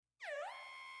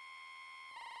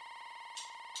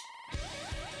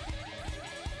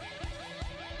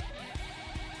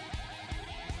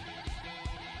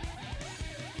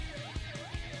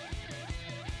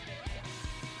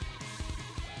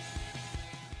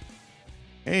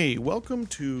Hey, welcome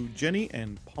to Jenny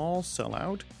and Paul Sell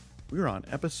Out. We're on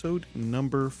episode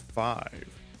number 5.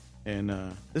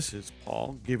 And this is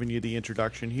Paul giving you the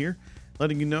introduction here,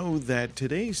 letting you know that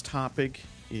today's topic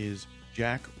is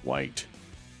Jack White,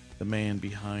 the man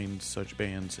behind such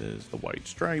bands as the White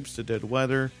Stripes, the Dead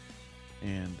Weather,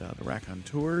 and the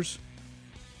Raconteurs.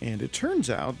 And it turns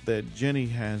out that Jenny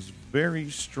has very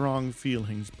strong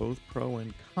feelings, both pro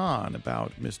and con,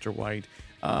 about Mr. White.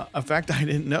 In fact, I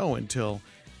didn't know until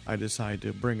I decided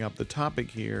to bring up the topic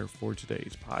here for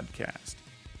today's podcast.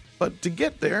 But to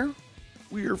get there,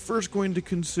 we are first going to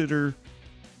consider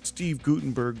Steve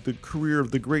Guttenberg, the career of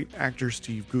the great actor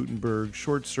Steve Guttenberg,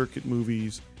 Short Circuit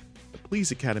movies, the Police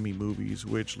Academy movies,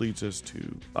 which leads us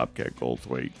to Bobcat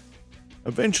Goldthwait.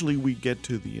 Eventually, we get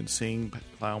to the Insane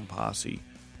Clown Posse,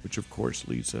 which of course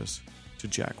leads us to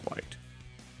Jack White.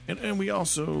 And we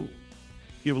also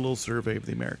give a little survey of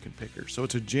the American Picker. So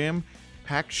it's a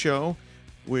jam-packed show,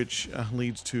 which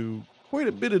leads to quite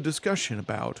a bit of discussion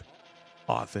about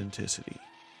authenticity.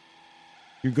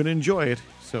 You're going to enjoy it,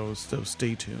 so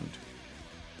stay tuned.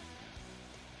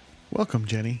 Welcome,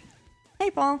 Jenny.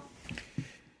 Hey, Paul.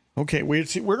 Okay,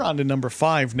 we're on to number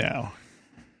 5 now.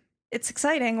 It's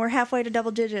exciting. We're halfway to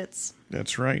double digits.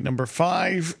 That's right. Number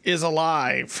 5 is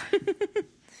alive.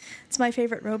 It's my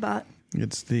favorite robot.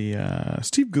 It's the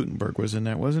Steve Guttenberg was in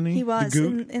that, wasn't he? He was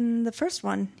in the first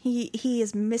one. He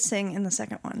is missing in the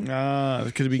second one.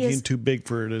 Because he became too big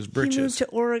for his britches. He moved to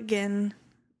Oregon.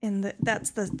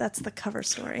 That's the cover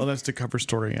story. Well, that's the cover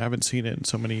story. I haven't seen it in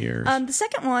so many years. The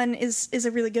second one is a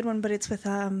really good one, but it's with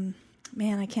man,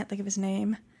 I can't think of his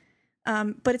name.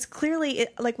 But it's clearly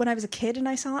like when I was a kid and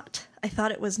I saw it, I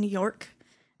thought it was New York,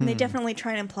 and they definitely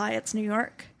try and imply it's New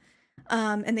York.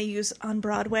 And they use on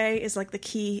Broadway is like the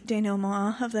key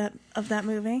denouement of that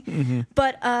movie. Mm-hmm.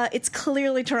 But it's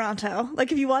clearly Toronto.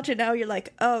 Like if you watch it now, you're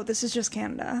like, oh, this is just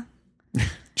Canada.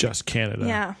 Just Canada.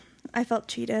 Yeah, I felt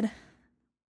cheated.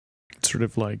 It's sort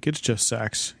of like, it's just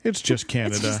sex. It's just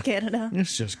Canada. It's just Canada.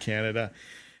 It's just Canada.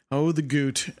 Oh, the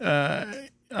goot.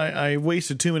 I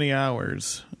wasted too many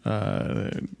hours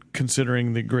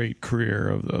considering the great career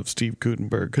of Steve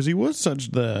Guttenberg, because he was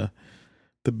such the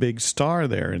big star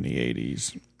there in the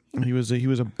 80s. He was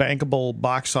a bankable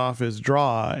box office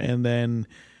draw, and then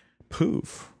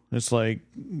poof. It's like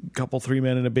a couple 3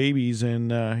 Men and a Babies,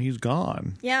 and he's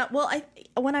gone. Yeah, well,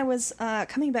 when I was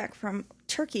coming back from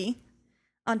Turkey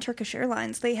on Turkish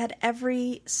Airlines, they had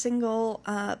every single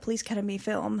Police Academy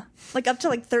film, like up to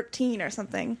like 13 or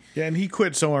something. Yeah, and he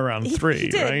quit somewhere around 3, he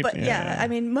did, right? But yeah, I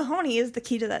mean, Mahoney is the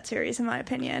key to that series, in my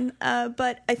opinion.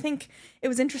 But I think it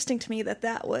was interesting to me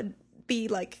that would be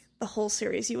like the whole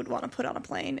series you would want to put on a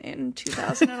plane in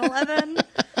 2011.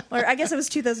 Or I guess it was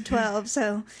 2012.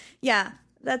 So yeah,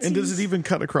 that's. And does it even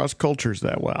cut across cultures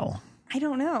that well? I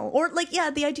don't know. Or like, yeah,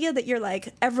 the idea that you're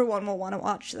like, everyone will want to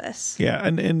watch this. Yeah,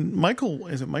 and Michael,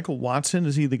 is it Michael Watson?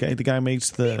 Is he the guy? The guy makes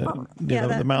the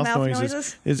mouth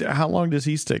noises. Is how long does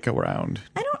he stick around?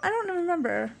 I don't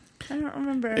remember.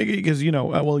 Because you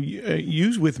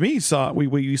with me saw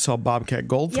we saw Bobcat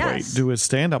Goldthwait do his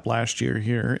stand up last year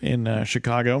here in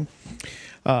Chicago,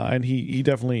 and he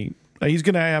definitely he's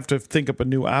going to have to think up a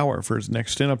new hour for his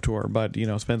next stand up tour, but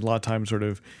spends a lot of time sort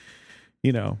of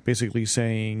basically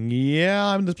saying, yeah,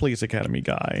 I'm the Police Academy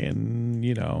guy, and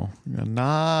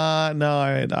I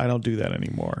don't do that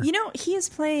anymore. He is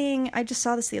playing. I just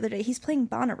saw this the other day. He's playing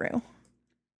Bonnaroo.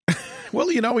 Well,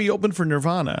 he opened for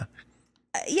Nirvana.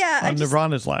 On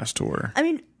Nirvana's last tour. I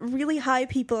mean, really high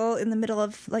people in the middle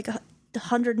of like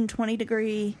 120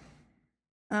 degree.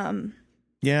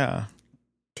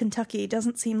 Kentucky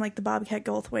doesn't seem like the Bobcat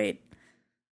Goldthwait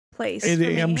place.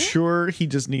 I'm sure he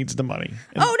just needs the money.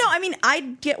 Oh no, I mean, I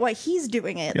get why he's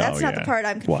doing it. That's not the part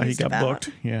I'm confused about. Why he got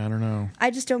booked? Yeah, I don't know.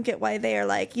 I just don't get why they are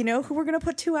like, who we're gonna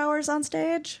put 2 hours on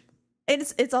stage.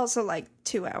 It's also like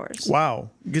 2 hours.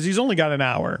 Wow. Because he's only got an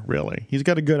hour, really. He's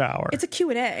got a good hour. It's a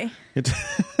Q&A.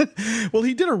 Well,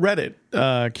 he did a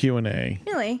Reddit Q&A.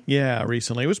 Really? Yeah,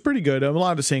 recently. It was pretty good. A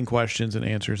lot of the same questions and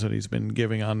answers that he's been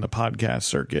giving on the podcast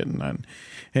circuit and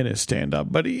his stand-up.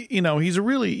 But, he's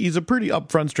a pretty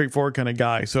upfront, straightforward kind of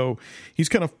guy. So he's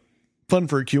kind of fun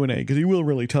for a Q&A because he will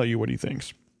really tell you what he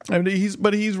thinks. I mean,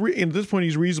 at this point,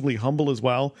 he's reasonably humble as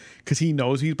well because he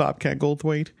knows he's Bobcat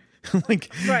Goldthwait.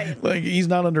 Like he's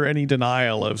not under any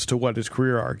denial as to what his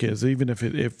career arc is, even if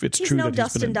it's true that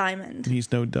Dustin Diamond.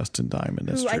 He's no Dustin Diamond.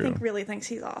 That's true. I think really thinks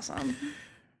he's awesome.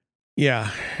 Yeah,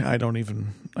 I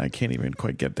can't even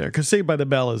quite get there because Saved by the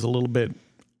Bell is a little bit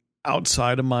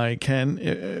outside of my ken.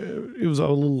 It was a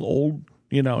little old,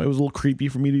 it was a little creepy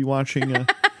for me to be watching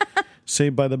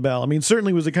Saved by the Bell. I mean,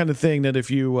 certainly was the kind of thing that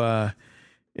if you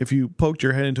if you poked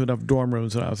your head into enough dorm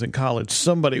rooms when I was in college,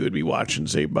 somebody would be watching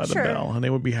Saved by the Bell, and they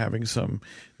would be having some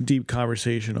deep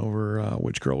conversation over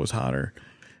which girl was hotter.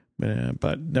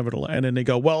 But nevertheless, and then they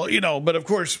go, well, but of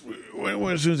course,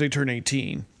 as soon as they turn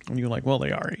 18, and you're like, well,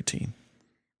 they are 18.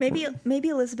 Maybe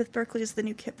Elizabeth Berkley is the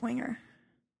new Kip Winger.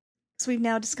 So we've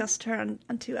now discussed her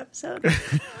on 2 episodes.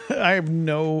 I have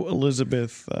no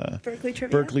Elizabeth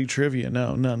Berkley trivia.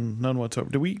 No, none whatsoever.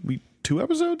 Did we 2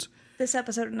 episodes? This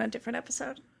episode and a different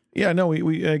episode. Yeah, no,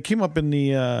 we came up in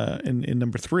the in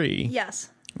number 3. Yes.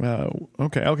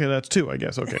 Okay, that's 2, I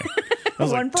guess. Okay, I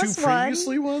was 1 like plus 2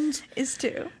 previously ones is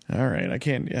 2. All right, I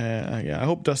can't. Yeah, I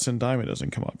hope Dustin Diamond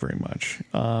doesn't come up very much.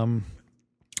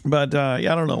 But I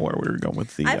don't know where we were going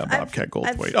with the Bobcat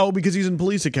Goldthwait. Because he's in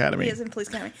Police Academy. He is in Police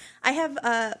Academy. I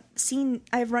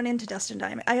have run into Dustin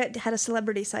Diamond. I had a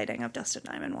celebrity sighting of Dustin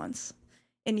Diamond once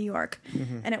in New York,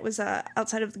 and it was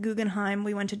outside of the Guggenheim.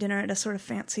 We went to dinner at a sort of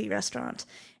fancy restaurant,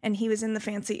 and he was in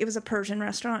it was a Persian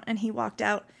restaurant, and he walked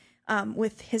out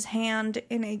with his hand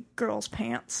in a girl's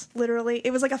pants. Literally,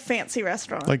 it was like a fancy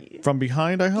restaurant. Like from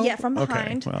behind, I hope? Yeah, from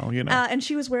behind. Okay, well, and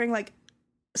she was wearing like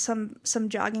some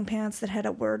jogging pants that had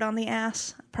a word on the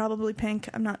ass, probably pink,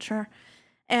 I'm not sure.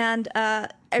 And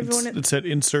everyone it said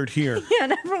insert here. Yeah,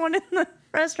 and everyone in the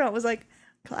restaurant was like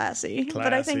classy.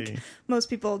 But I think most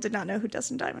people did not know who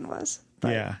Dustin Diamond was.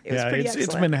 But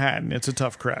it's Manhattan. It's a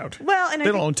tough crowd. Well, and they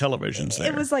don't own televisions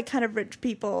there. It was like kind of rich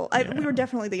people. We were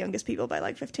definitely the youngest people by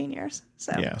like 15 years.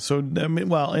 So yeah. So I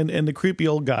mean, and the creepy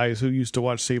old guys who used to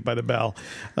watch Saved by the Bell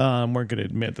weren't going to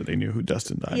admit that they knew who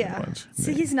Dustin Diamond was.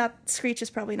 See, Screech is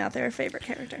probably not their favorite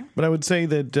character. But I would say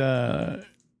that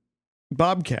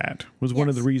Bobcat was one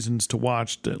of the reasons to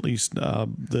watch at least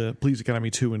the Police Academy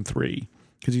 2 and 3,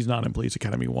 because he's not in Police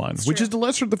Academy 1, which is the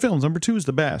lesser of the films. Number 2 is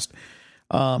the best.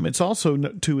 It's also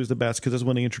 2 is the best because that's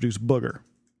when they introduced Booger.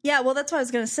 Yeah, well, that's what I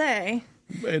was going to say.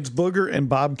 It's Booger and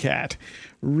Bobcat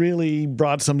really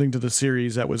brought something to the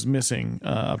series that was missing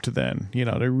up to then. They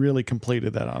really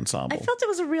completed that ensemble. I felt it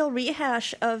was a real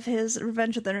rehash of his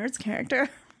Revenge of the Nerds character.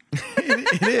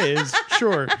 It is,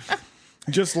 sure.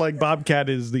 Just like Bobcat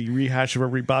is the rehash of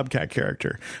every Bobcat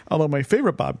character. Although my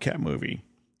favorite Bobcat movie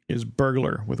is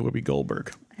Burglar with Whoopi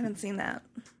Goldberg. I haven't seen that.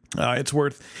 It's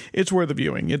worth a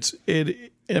viewing.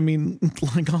 I mean,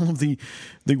 like all of the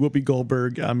Whoopi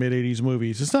Goldberg mid 80s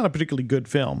movies, it's not a particularly good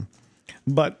film,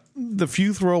 but the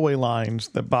few throwaway lines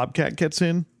that Bobcat gets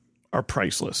in are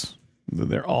priceless.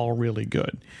 They're all really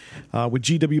good. With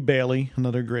G.W. Bailey,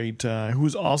 another great,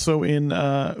 who's also in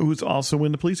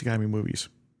the Police Academy movies.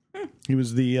 He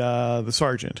was the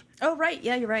sergeant. Oh, right.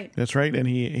 Yeah, you're right. That's right. And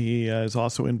he is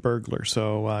also in Burglar.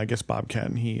 So I guess Bobcat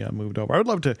and he moved over. I would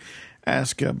love to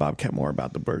ask Bobcat more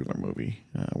about the Burglar movie,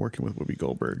 working with Whoopi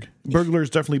Goldberg. Burglar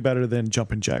is definitely better than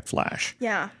Jumpin' Jack Flash.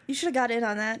 Yeah. You should have got in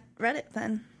on that Reddit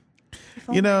then.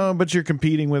 But you're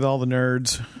competing with all the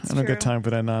nerds. I don't got time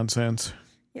for that nonsense.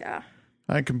 Yeah.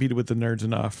 I competed with the nerds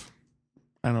enough.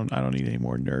 I don't need any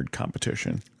more nerd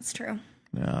competition. That's true.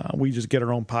 We just get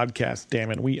our own podcast.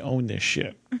 Damn it, we own this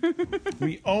shit.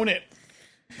 We own it.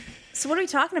 So what are we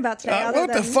talking about today?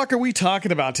 What the fuck are we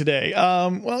talking about today?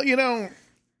 Well,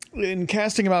 in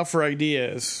casting them out for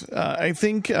ideas, I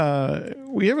think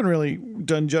we haven't really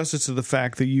done justice to the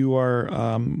fact that you are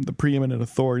the preeminent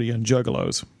authority on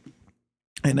juggalos.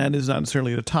 And that is not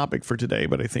necessarily the topic for today,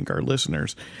 but I think our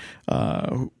listeners,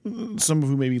 some of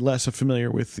whom may be less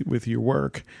familiar with your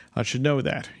work, should know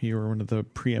that. You're one of the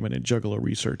preeminent juggalo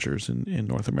researchers in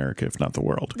North America, if not the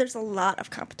world. There's a lot of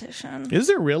competition. Is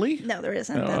there really? No, there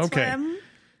isn't. That's okay.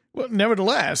 Well,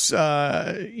 nevertheless,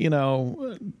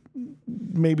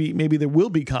 maybe there will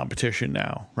be competition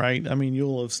now, right? I mean,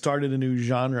 you'll have started a new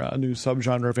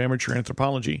subgenre of amateur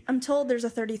anthropology. I'm told there's a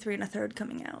 33 1/3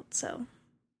 coming out, so...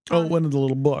 one of the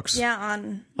little books. Yeah,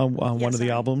 on one of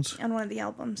the albums. On one of the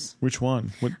albums. Which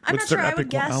one? I'm what's not their sure. epic I would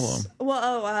guess. Album?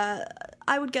 Well,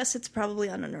 I would guess it's probably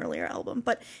on an earlier album,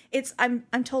 but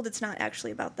I'm told it's not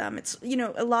actually about them. It's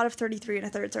a lot of 33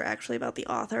 1/3 are actually about the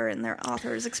author and their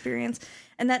author's experience,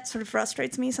 and that sort of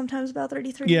frustrates me sometimes about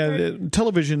 33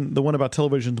 1/3. The one about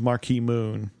television's Marquee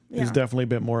Moon is definitely a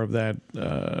bit more of that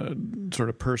sort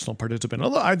of personal participant.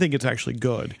 Although I think it's actually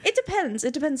good. It depends.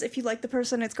 It depends. If you like the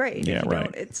person, it's great. Yeah, if you right.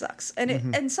 don't, it sucks. And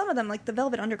and some of them, like the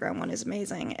Velvet Underground one, is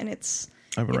amazing, and I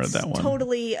haven't read that one.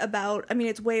 Totally about. I mean,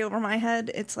 it's way over my head.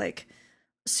 It's like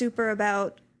super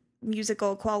about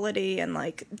musical quality and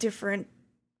like different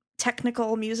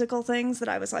technical musical things that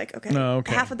I was like, okay,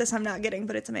 half of this I'm not getting,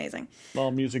 but it's amazing. All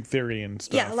music theory and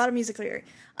stuff. Yeah, a lot of music theory.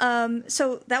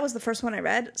 So that was the first one I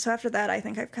read. So after that, I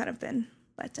think I've kind of been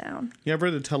let down. Yeah, I've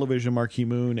read the television Marquee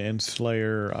Moon and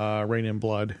Slayer, Rain and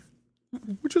Blood,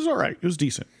 which was all right. It was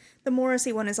decent. The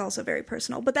Morrissey one is also very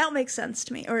personal, but that makes sense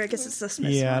to me. Or I guess it's the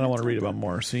Smiths Yeah, one. I don't want to read about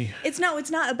Morrissey. It's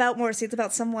not about Morrissey. It's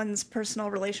about someone's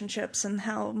personal relationships and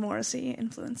how Morrissey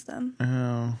influenced them.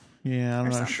 Oh, yeah, I'm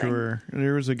not something. sure.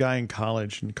 There was a guy in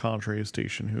college in College Radio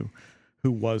Station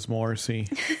who was Morrissey.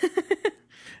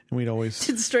 And we'd always...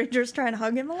 Did strangers try and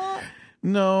hug him a lot?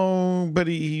 No, but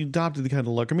he adopted the kind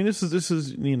of look. I mean, this is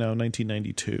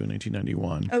 1992,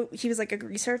 1991. Oh, he was like a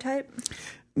greaser type?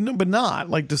 No, but not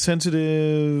like the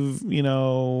sensitive,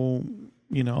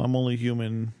 I'm only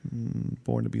human,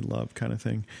 born to be loved kind of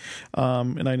thing.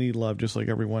 And I need love just like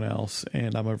everyone else.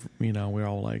 And we're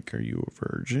all like, are you a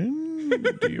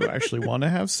virgin? Do you actually want to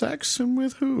have sex? And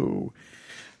with who?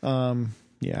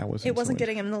 Yeah, it wasn't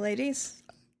getting him the ladies?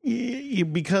 Yeah,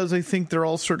 because I think they're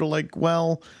all sort of like,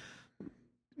 well,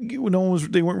 they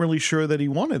weren't really sure that he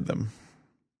wanted them.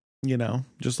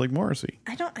 Just like Morrissey.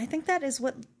 I think that is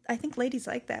what I think ladies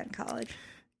like that in college.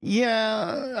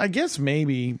 Yeah, I guess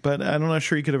maybe, but I'm not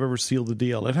sure he could have ever sealed the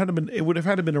deal. It would have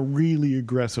had to been a really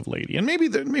aggressive lady, and maybe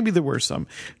there were some,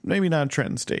 maybe not in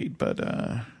Trenton State, but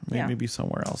maybe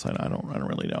somewhere else. I don't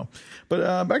really know.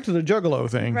 But back to the Juggalo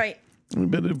thing, right?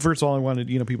 But first of all, I wanted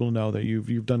people to know that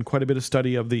you've done quite a bit of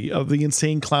study of the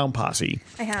Insane Clown Posse.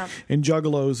 I have, and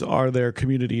Juggalos are their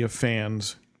community of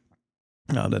fans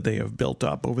that they have built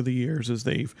up over the years as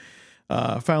they've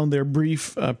found their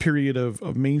brief period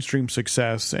of mainstream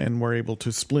success and were able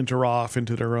to splinter off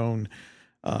into their own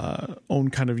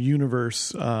kind of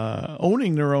universe,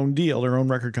 owning their own deal, their own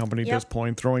record company at this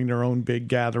point, throwing their own big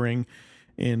gathering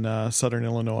in southern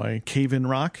Illinois, Cave-In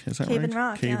Rock, is that Cave-In right?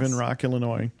 Rock, Cave-In yes. Rock,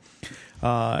 Illinois.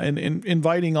 And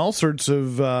inviting all sorts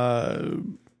of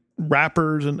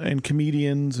rappers and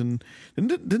comedians, and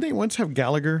didn't they once have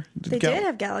Gallagher? They did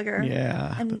have Gallagher.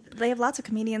 Yeah. And they have lots of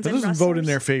comedians. That and doesn't vote in wrestlers.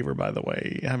 their favor, by the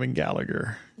way, having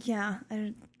Gallagher. Yeah,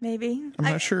 maybe. I'm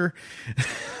not sure.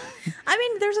 I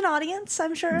mean, there's an audience,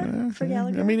 I'm sure, for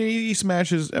Gallagher. I mean, he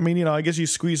smashes. I mean, I guess you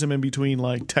squeeze him in between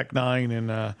like Tech Nine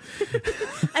and. I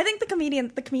think the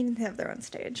comedians have their own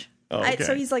stage. Oh, okay.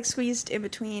 So he's like squeezed in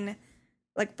between.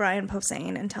 Like Brian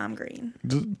Posehn and Tom Green.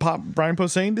 Brian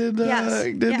Posehn did?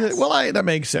 Yes. Yes. Well, that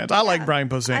makes sense. I like Brian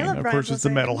Posehn. I love of Brian course, it's the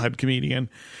Posehn. metalhead comedian.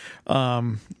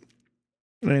 And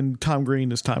Tom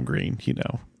Green is Tom Green,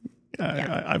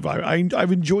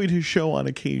 I've enjoyed his show on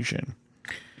occasion.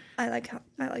 I like Tom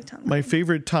Green. My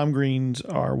favorite Tom Greens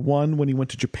are one when he went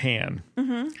to Japan.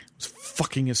 Mm-hmm. It was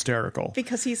fucking hysterical.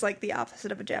 Because he's like the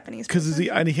opposite of a Japanese person.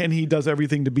 Because he does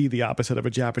everything to be the opposite of a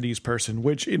Japanese person,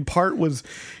 which in part was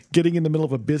getting in the middle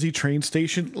of a busy train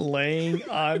station, laying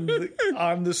on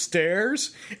the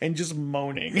stairs and just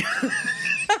moaning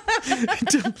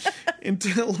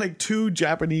until like two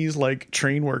Japanese like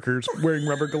train workers wearing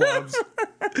rubber gloves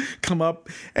come up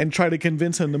and try to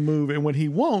convince him to move, and when he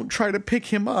won't, try to pick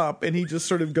him up, and he just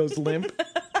sort of goes limp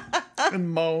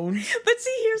and moans. But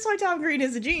see, here's why Tom Green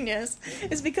is a genius,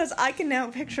 is because I can now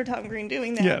picture Tom Green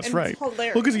doing that. Yes, and right. It's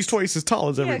hilarious. Well, because he's twice as tall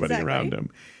as everybody exactly. around him.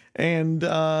 And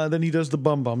then he does the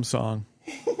Bum Bum song.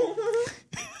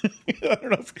 I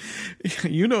don't know if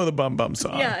you know the Bum Bum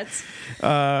song. Yeah, it's...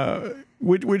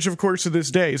 Which, of course, to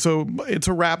this day, so it's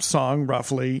a rap song,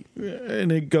 roughly,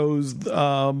 and it goes,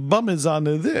 bum is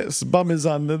onto this, bum is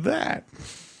onto that,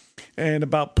 and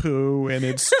about poo, and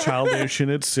it's childish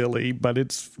and it's silly, but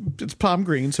it's Tom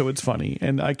Green, so it's funny,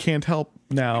 and I can't help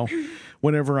now,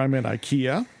 whenever I'm at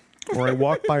IKEA, or I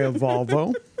walk by a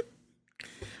Volvo,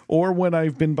 or when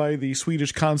I've been by the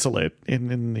Swedish consulate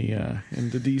in the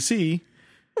DC,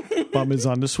 bum is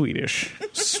on the Swedish.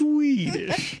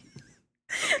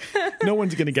 No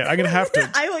one's gonna get. I'm gonna have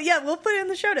to. I will. Yeah, we'll put it in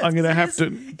the show notes. I'm gonna have to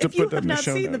if put that in the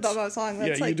show you have not seen the notes. Bobo song,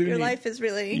 that's Yeah, like your life is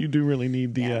really. You do really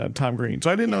need the Tom Green. So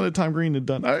I didn't know that Tom Green had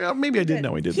done. Maybe I didn't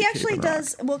know he did. He the actually Cave-In Rock.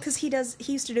 does. Well, because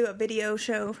he used to do a video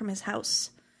show from his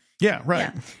house. Yeah,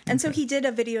 right. Yeah, and so he did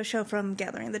a video show from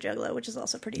Gathering the Juggalo, which is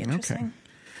also pretty interesting. Okay.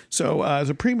 So as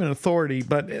a preeminent authority,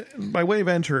 but by way of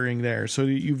entering there, so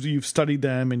you've studied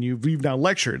them and you've now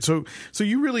lectured. So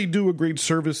you really do a great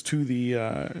service to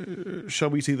the shall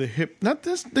we say the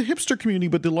hipster community,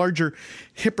 but the larger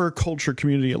hipper culture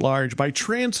community at large by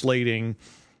translating.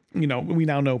 We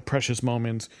now know Precious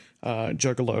Moments,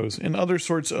 Juggalos, and other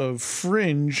sorts of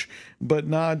fringe, but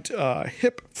not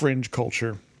hip fringe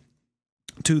culture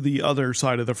to the other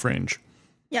side of the fringe.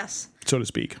 Yes. So to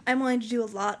speak. I'm willing to do a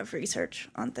lot of research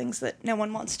on things that no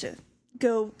one wants to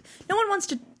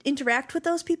interact with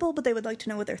those people, but they would like to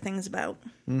know what their thing's about.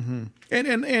 Mm-hmm.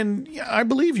 And I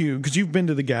believe you, because you've been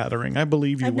to the Gathering. I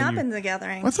believe you. I've not been to the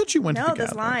Gathering. I thought you went to the Gathering. No,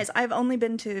 there's lies. I've only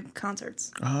been to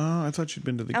concerts. Oh, I thought you'd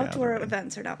been to the Outdoor Gathering.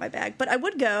 events are not my bag, but I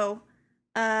would go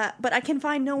but I can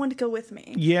find no one to go with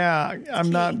me. Yeah, I'm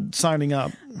not signing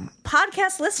up.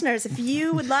 Podcast listeners, if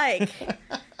you would like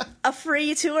a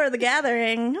free tour of the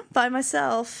Gathering by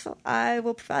myself, I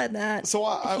will provide that. So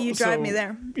if you drive me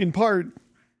there. In part,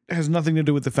 it has nothing to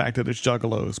do with the fact that it's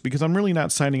Juggalos, because I'm really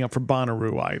not signing up for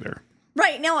Bonnaroo either.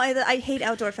 Right. No, I hate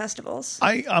outdoor festivals.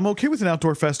 I'm okay with an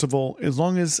outdoor festival as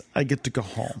long as I get to go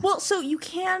home. Well, so you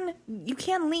can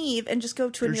leave and just go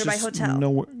to a nearby hotel.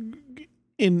 No,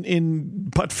 in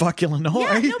buttfuck Illinois.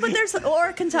 Yeah, no, but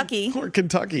or Kentucky. Or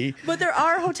Kentucky. But there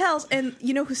are hotels, and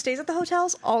you know who stays at the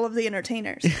hotels? All of the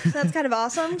entertainers. So that's kind of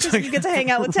awesome, because you get to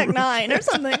hang out with Tech Nine or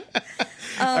something.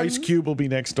 Ice Cube will be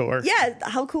next door. Yeah,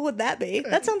 how cool would that be?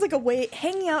 That sounds like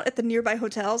hanging out at the nearby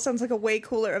hotel sounds like a way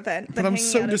cooler event than But I'm hanging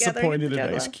so out disappointed in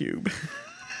Ice Cube.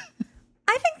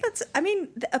 I think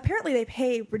apparently they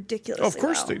pay ridiculously Of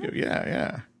course well. they do.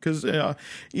 Yeah. Because,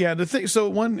 the thing, so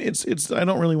one, it's I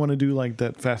don't really want to do like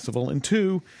that festival. And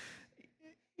two,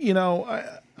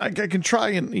 I can try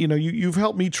and, you've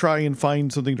helped me try and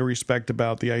find something to respect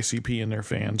about the ICP and their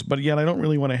fans. But yet I don't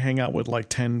really want to hang out with like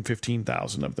 10,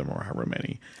 15,000 of them or however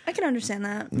many. I can understand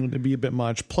that. It'd be a bit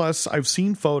much. Plus, I've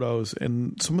seen photos,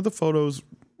 and some of the photos,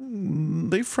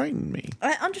 they frighten me.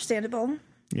 Understandable.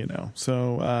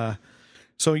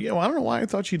 So I don't know why I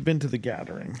thought you'd been to the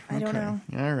Gathering. I don't know.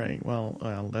 All right.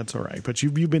 Well, that's all right. But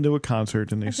you've been to a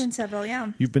concert, and I've been several.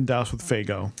 Yeah. You've been doused with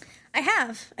Faygo. I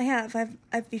have.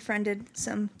 I've befriended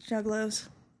some juggalos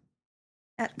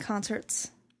at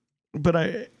concerts.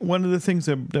 But one of the things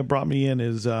that brought me in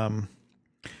is, so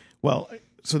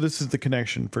this is the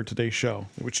connection for today's show,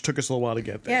 which took us a little while to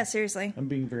get there. Yeah, seriously. I'm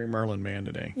being very Merlin Man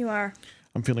today. You are.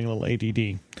 I'm feeling a little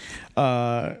ADD.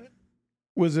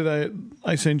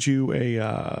 I sent you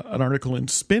an article in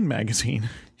Spin magazine.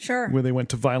 Sure. Where they went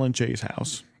to Violent J's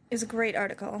house. It was a great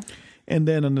article. And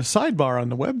then on the sidebar on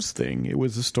the Webs thing, it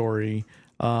was a story.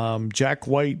 Jack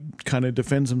White kind of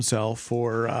defends himself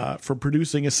for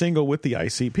producing a single with the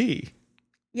ICP.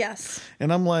 Yes.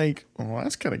 And I'm like, well,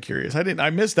 that's kind of curious. I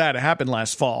missed that. It happened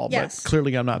last fall, yes. But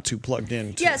clearly I'm not too plugged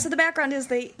in. Yeah. So the background is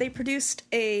they produced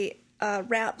a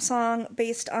rap song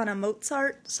based on a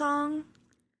Mozart song.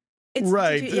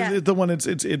 The one it's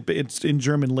in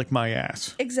German, "Lick My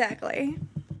Ass." Exactly.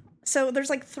 So there's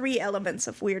like 3 elements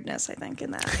of weirdness, I think,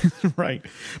 in that. Right.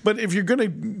 But if you're gonna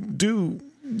do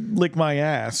 "Lick My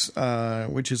Ass,"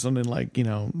 which is something like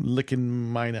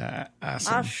licking mine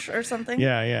ass or something.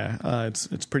 Yeah.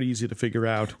 It's pretty easy to figure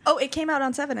out. Oh, it came out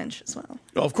on 7-inch as well.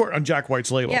 Oh, of course, on Jack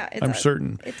White's label. Yeah, I'm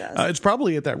certain it does. It's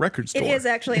probably at that record store. It is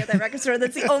actually at that record store.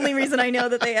 That's the only reason I know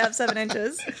that they have 7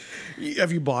 inches.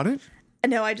 Have you bought it?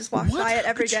 No, I just walk by it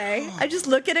every day. I just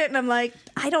look at it and I'm like,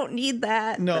 I don't need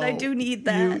that, but I do need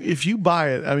that. If you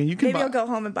buy it, I mean, you can. Maybe I'll go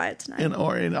home and buy it tonight.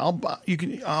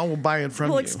 I will buy it from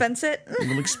you. We'll expense it.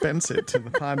 We'll expense it to the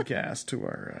podcast, to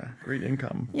our great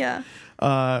income. Yeah. So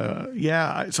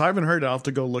I haven't heard it. I'll have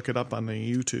to go look it up on the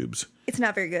YouTubes. It's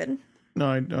not very good.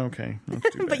 No, okay.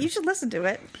 Let's do but that. you should listen to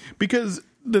it. Because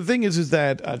the thing is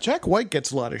that Jack White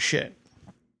gets a lot of shit.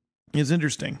 It's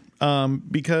interesting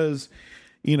because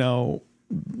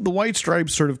the White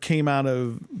Stripes sort of came out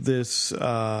of this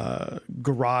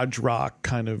garage rock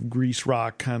kind of grease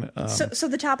rock kind of. So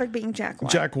the topic being Jack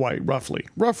White. Jack White, roughly,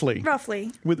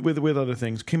 with other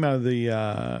things, came out of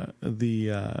the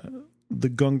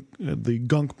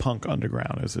gunk punk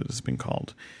underground, as it has been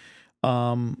called.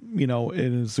 It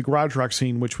is the garage rock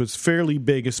scene, which was fairly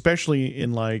big, especially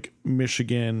in like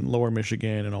Michigan, Lower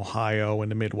Michigan, and Ohio, and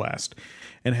the Midwest,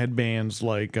 and had bands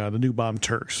like the New Bomb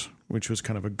Turks, which was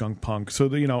kind of a gunk punk.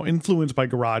 So, influenced by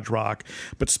garage rock,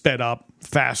 but sped up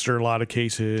faster in a lot of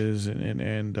cases.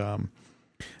 And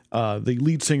the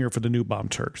lead singer for the New Bomb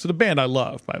Turks, so the band I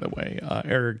love, by the way,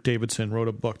 Eric Davidson, wrote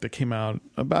a book that came out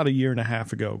about 1.5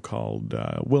 years ago called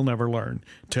We'll Never Learn,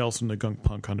 Tales from the Gunk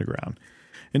Punk Underground.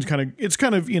 And it's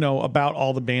kind of, about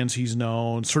all the bands he's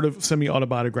known, sort of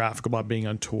semi-autobiographical about being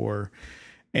on tour.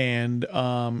 And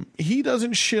he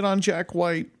doesn't shit on Jack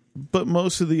White, but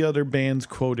most of the other bands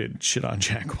quoted shit on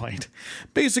Jack White,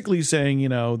 basically saying,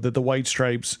 that the White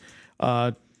Stripes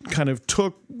kind of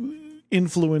took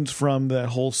influence from that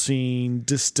whole scene,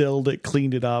 distilled it,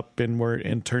 cleaned it up,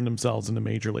 and turned themselves into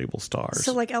major label stars.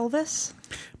 So like Elvis?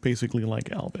 Basically like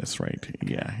Elvis, right?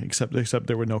 Yeah, except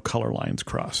there were no color lines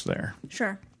crossed there.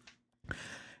 Sure.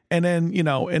 And then,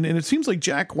 and it seems like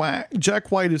Jack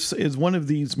White is one of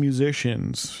these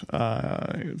musicians,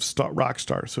 rock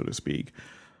stars, so to speak,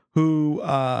 who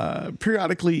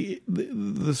periodically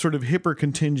the sort of hipper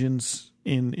contingents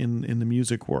in the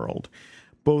music world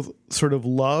both sort of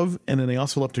love, and then they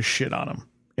also love to shit on him.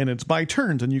 And it's by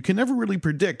turns, and you can never really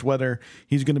predict whether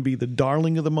he's going to be the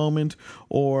darling of the moment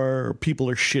or people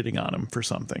are shitting on him for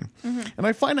something. Mm-hmm. And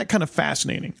I find that kind of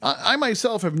fascinating. I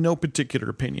myself have no particular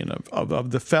opinion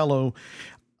of the fellow.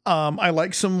 I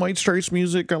like some White Stripes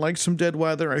music. I like some Dead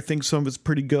Weather. I think some of it's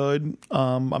pretty good.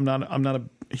 I'm not a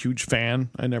huge fan.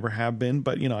 I never have been,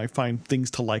 but I find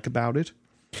things to like about it.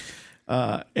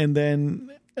 And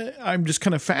then I'm just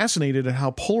kind of fascinated at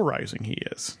how polarizing he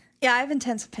is. Yeah, I have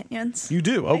intense opinions. You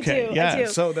do? Okay. I do.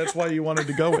 So that's why you wanted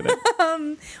to go with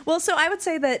it. Well, so I would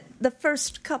say that the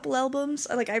first couple albums,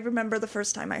 like I remember the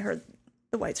first time I heard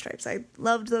the White Stripes. I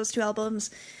loved those two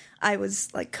albums. I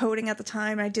was like coding at the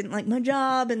time. I didn't like my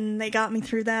job, and they got me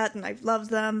through that, and I loved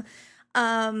them.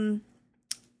 And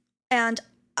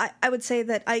I would say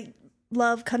that I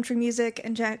love country music,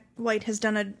 and Jack White has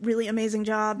done a really amazing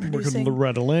job producing. Working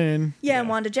Loretta Lynn. Yeah, and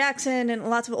Wanda Jackson, and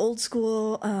lots of old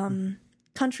school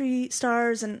country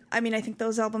stars, and I mean, I think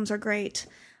those albums are great.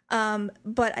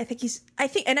 But I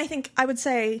think I would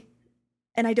say,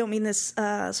 and I don't mean this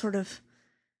sort of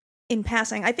in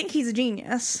passing, I think he's a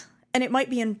genius, and it might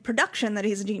be in production that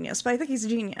he's a genius, but I think he's a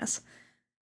genius.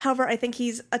 However, I think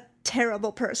he's a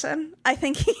terrible person. I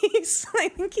think he's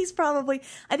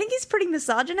pretty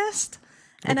misogynist,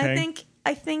 and okay.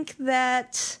 I think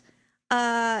that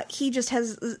he just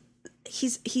has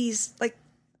he's like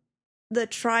the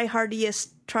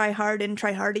try-hardiest try-hard in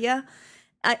try-hardia.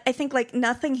 I think like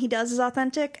nothing he does is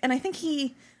authentic, and I think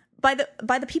he by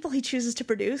the people he chooses to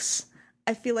produce,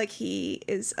 I feel like he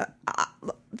is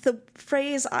the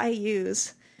phrase I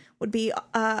use would be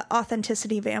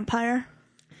authenticity vampire.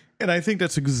 And I think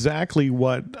that's exactly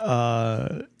what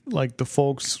like the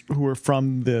folks who are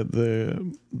from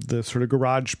the sort of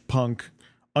garage punk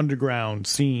underground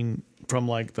scene from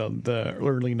like the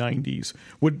early 90s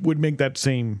would make that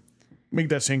same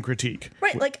critique.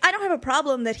 Right, like I don't have a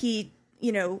problem that he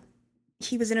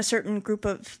was in a certain group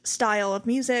of style of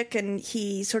music, and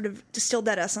he sort of distilled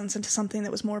that essence into something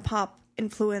that was more pop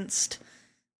influenced,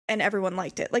 and everyone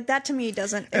liked it. Like that to me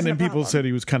isn't and then a people problem. said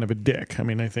he was kind of a dick. I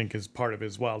mean, I think is part of it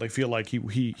as well. They feel like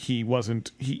he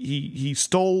wasn't he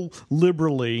stole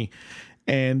liberally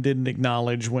and didn't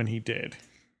acknowledge when he did.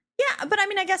 Yeah, but I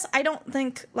mean, I guess I don't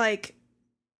think like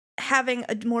having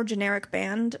a more generic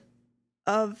band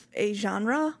of a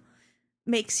genre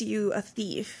makes you a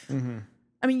thief. Mm-hmm.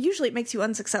 I mean, usually it makes you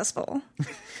unsuccessful.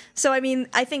 So, I mean,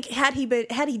 I think had he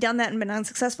done that and been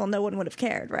unsuccessful, no one would have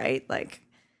cared, right? Like,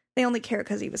 they only care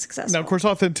because he was successful. Now, of course,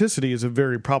 authenticity is a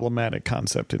very problematic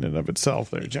concept in and of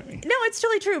itself there, Jenny. No, it's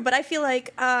totally true, but I feel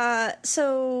like,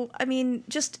 so, I mean,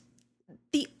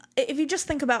 if you just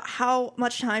think about how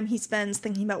much time he spends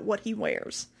thinking about what he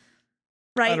wears,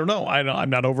 right? I don't know. I'm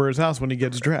not over his house when he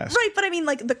gets dressed. Right, but I mean,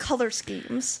 like, the color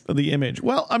schemes. The image.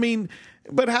 Well, I mean,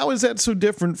 but how is that so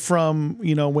different from,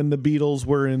 when the Beatles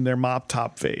were in their mop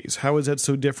top phase? How is that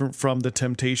so different from the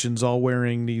Temptations all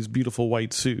wearing these beautiful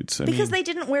white suits? Because they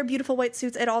didn't wear beautiful white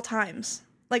suits at all times,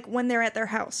 like when they're at their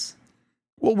house.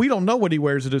 Well, we don't know what he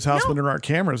wears at his house when there aren't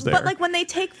cameras there. But like when they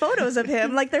take photos of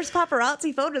him, like there's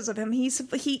paparazzi photos of him. He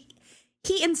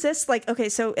insists, like, okay,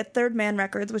 so at Third Man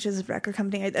Records, which is a record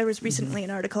company, there was recently an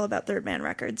article about Third Man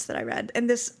Records that I read, and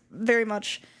this very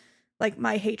much, like,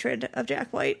 my hatred of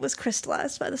Jack White was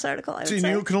crystallized by this article, I would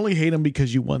say. You can only hate him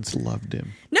because you once loved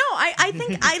him. No, I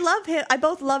think I love him. I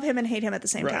both love him and hate him at the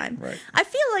same time. Right. I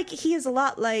feel like he is a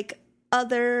lot like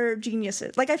other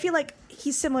geniuses. Like, I feel like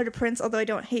he's similar to Prince, although I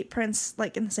don't hate Prince,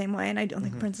 like, in the same way, and I don't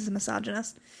think Prince is a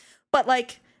misogynist. But,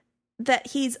 like, that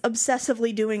he's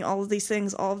obsessively doing all of these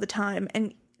things all of the time,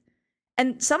 and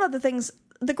some of the things,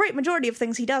 the great majority of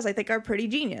things he does, I think, are pretty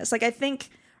genius. Like, I think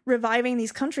reviving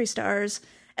these country stars,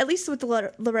 at least with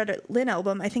the Loretta Lynn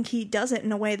album, I think he does it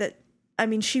in a way that, I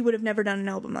mean, she would have never done an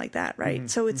album like that, right? Mm-hmm.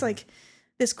 So it's like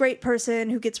this great person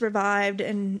who gets revived,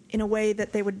 and in a way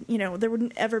that they would, there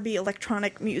wouldn't ever be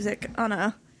electronic music on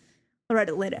a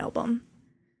Loretta Lynn album.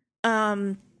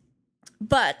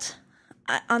 But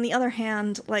on the other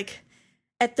hand, like,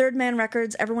 at Third Man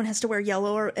Records, everyone has to wear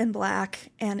yellow and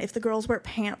black, and if the girls wear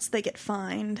pants, they get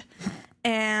fined.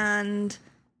 And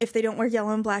if they don't wear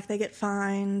yellow and black, they get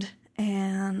fined.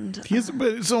 And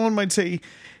but someone might say,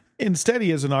 instead, he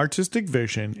has an artistic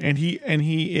vision, and he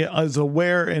is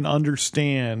aware and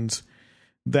understands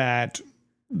that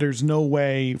there's no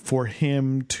way for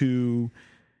him to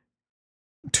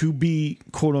be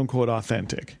quote unquote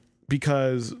authentic,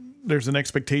 because there's an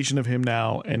expectation of him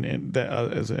now, and that,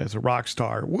 as a rock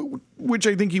star, which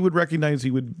I think he would recognize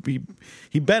he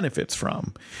benefits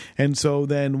from. And so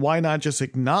then why not just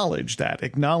acknowledge that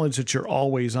you're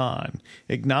always on,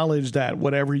 acknowledge that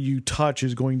whatever you touch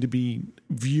is going to be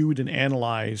viewed and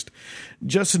analyzed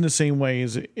just in the same way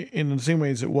as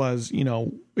it was,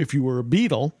 if you were a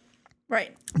Beatle,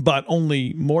 right? But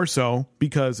only more so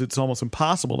because it's almost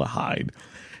impossible to hide.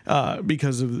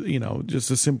 Because of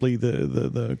just simply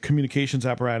the communications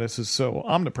apparatus is so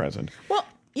omnipresent. Well,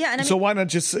 yeah, and so why not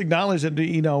just acknowledge that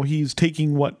he's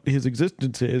taking what his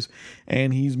existence is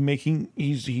and he's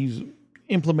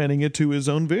implementing it to his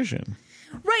own vision.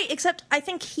 Right, except I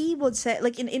think he would say,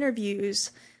 like in interviews,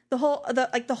 the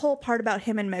whole part about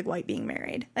him and Meg White being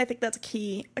married. I think that's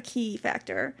a key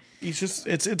factor. He's just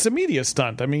it's a media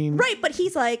stunt. I mean, right, but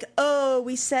he's like, oh,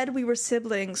 we said we were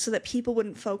siblings so that people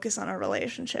wouldn't focus on our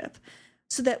relationship,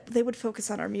 so that they would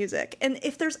focus on our music. And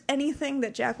if there's anything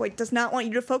that Jack White does not want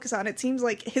you to focus on, it seems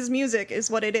like his music is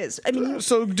what it is. I mean,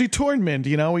 so Detournement,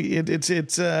 he's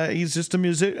just a he's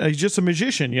just a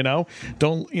magician.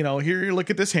 Don't here, look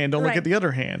at this hand, don't look at the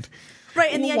other hand.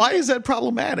 Right, and why is that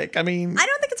problematic? I mean, I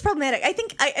don't think it's problematic. I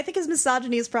think his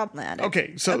misogyny is problematic.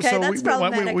 Okay, so that's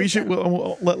problematic. We should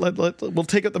we'll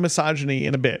take up the misogyny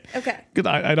in a bit. Okay, because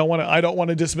I don't want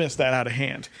to dismiss that out of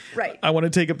hand. Right, I want to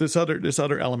take up this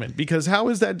other element, because how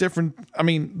is that different? I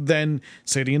mean, than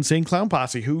Sadie and Insane Clown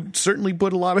Posse, who certainly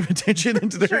put a lot of attention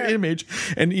into their image,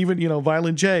 and even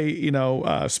Violent J,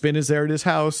 Spin is there at his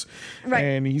house, right,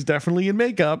 and he's definitely in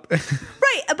makeup.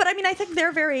 Right, but I mean, I think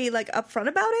they're very upfront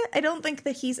about it. I don't think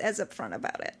that he's as upfront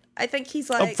about it. I think he's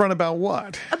upfront about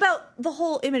what? About the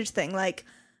whole image thing.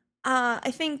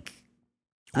 I think.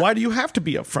 Why do you have to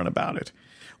be upfront about it?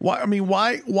 Why? I mean,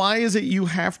 why is it you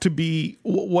have to be?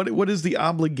 What is the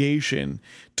obligation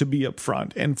to be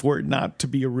upfront, and for it not to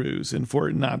be a ruse, and for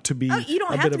it not to be? Oh, you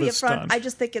don't have to be upfront. I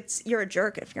just think you're a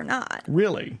jerk if you're not.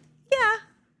 Really? Yeah.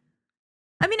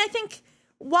 I mean, I think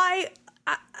I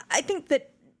think that.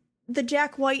 The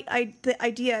Jack White the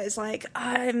idea is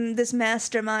I'm this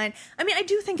mastermind. I mean, I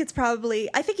do think it's probably.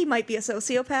 I think he might be a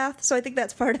sociopath, so I think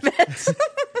that's part of it.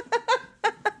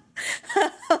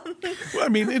 Well, I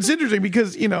mean, it's interesting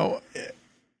because I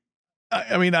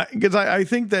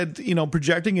think that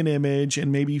projecting an image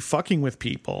and maybe fucking with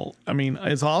people, I mean,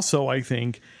 is also, I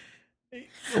think,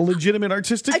 a legitimate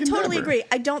artistic endeavor. Totally agree.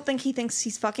 I don't think he thinks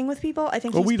he's fucking with people. I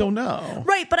think. Well, we don't know.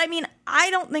 Right, but I mean, I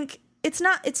don't think it's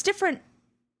not. It's different.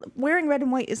 Wearing red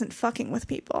and white isn't fucking with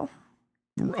people.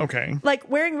 Okay.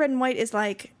 Wearing red and white is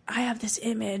I have this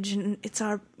image and it's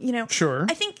our, Sure.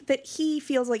 I think that he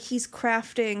feels like he's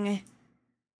crafting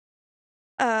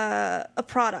a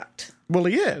product. Well,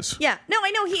 he is. Yeah. No,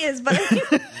 I know he is, but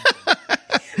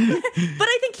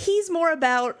I think he's more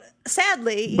about,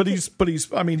 sadly. But he's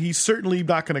certainly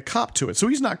not going to cop to it. So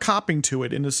he's not copping to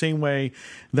it in the same way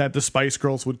that the Spice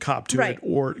Girls would cop to it,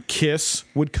 or Kiss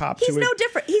would cop to it. He's no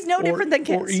different. He's no different than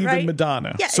Kiss, or even right?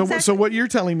 Madonna. Yeah, so, exactly. So what you're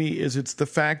telling me is it's the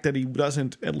fact that he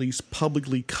doesn't at least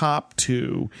publicly cop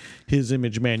to his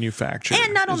image manufacture.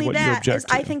 And not only that,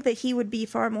 I think that he would be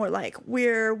far more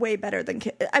we're way better than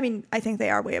Kiss. I mean, I think they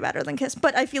are way better than Kiss,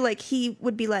 but I feel like he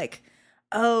would be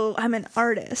oh, I'm an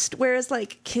artist. Whereas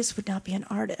Kiss would not be an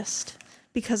artist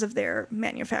because of their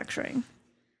manufacturing.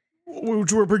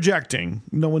 Which we're projecting.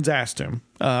 No one's asked him,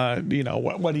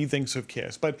 what he thinks of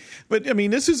Kiss. But I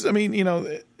mean,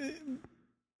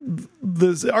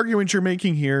 the arguments you're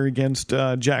making here against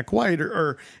Jack White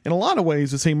are in a lot of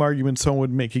ways the same arguments someone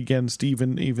would make against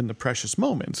even the Precious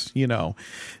Moments.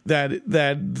 That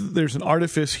there's an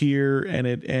artifice here, and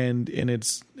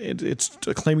it's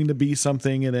claiming to be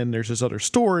something, and then there's this other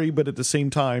story, but at the same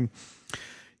time,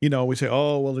 we say,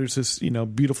 oh, well, there's this,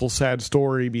 beautiful, sad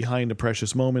story behind the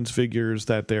Precious Moments figures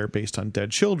that they're based on dead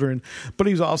children. But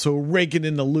he's also raking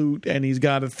in the loot, and he's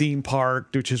got a theme park,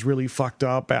 which is really fucked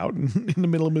up out in the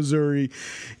middle of Missouri.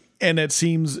 And it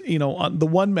seems, on the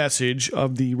one message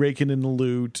of the raking in the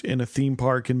loot in a theme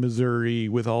park in Missouri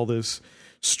with all this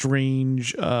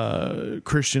strange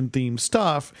Christian-themed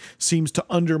stuff seems to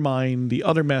undermine the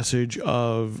other message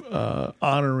of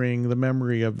honoring the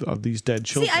memory of these dead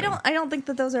children. See, I don't think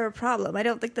that those are a problem. I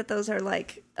don't think that those are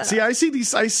See, I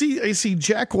see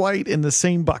Jack White in the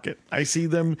same bucket. I see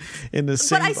them in the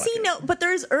same bucket. But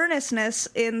there's earnestness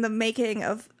in the making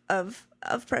of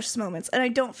Precious Moments, and I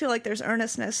don't feel like there's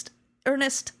earnestness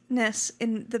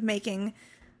in the making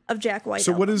of Jack White.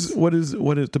 So albums. what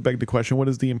is to beg the question, what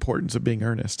is the importance of being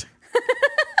earnest?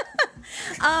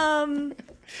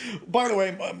 By the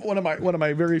way, one of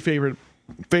my very favorite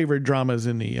dramas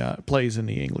in the plays in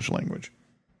the English language.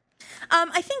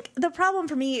 I think the problem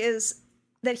for me is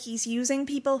that he's using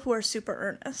people who are super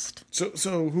earnest.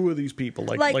 So who are these people?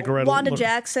 Like Loretta, Wanda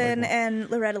Jackson and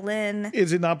Loretta Lynn.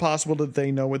 Is it not possible that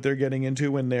they know what they're getting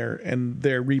into and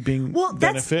they're reaping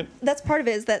benefit? That's part of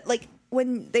it, is that like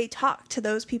when they talk to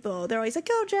those people, they're always like,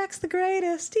 "Oh, Jack's the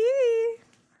greatest." Eee.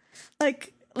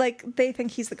 Like they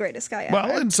think he's the greatest guy ever.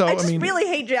 Well, and so I mean, really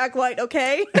hate Jack White.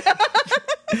 Okay.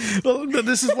 Well,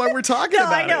 this is why we're talking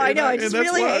about it. I know. I just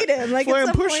really hate him. Like, that's why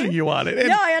I'm pushing you on it. And,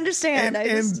 no, I understand.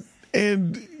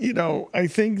 And you know, I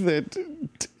think that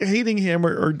hating him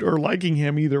or liking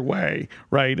him either way,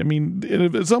 right? I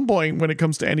mean, at some point when it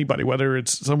comes to anybody, whether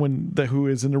it's someone who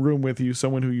is in the room with you,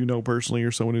 someone who you know personally,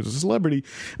 or someone who's a celebrity,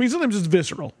 I mean, sometimes it's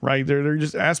visceral, right? They're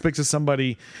just aspects of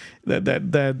somebody that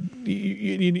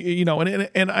you know,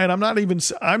 and I'm not even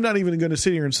going to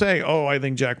sit here and say, oh, I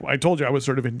think I told you I was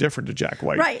sort of indifferent to Jack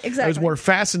White. Right, exactly. I was more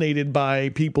fascinated by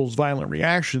people's violent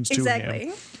reactions to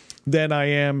him than I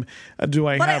am.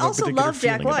 But I also love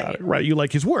Jack White. Right, you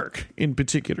like his work in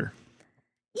particular.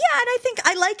 Yeah, and I think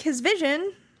I like his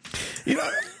vision. You know,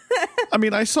 I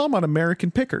mean, I saw him on American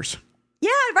Pickers. Yeah,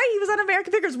 right. He was on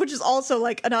American Pickers, which is also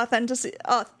like an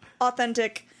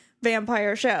authentic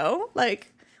vampire show,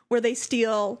 like where they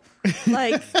steal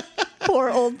like poor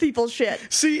old people's shit.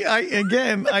 See, I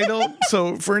don't.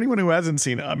 So for anyone who hasn't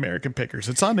seen American Pickers,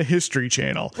 it's on the History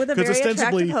Channel with a very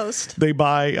attractive host. They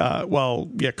buy,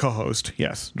 co-host.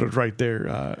 Yes, right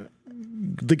there.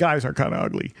 The guys are kind of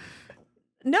ugly.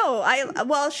 No,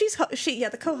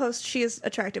 the co-host, she is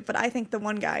attractive, but I think the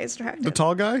one guy is attractive. The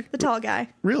tall guy? The tall guy.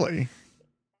 Really?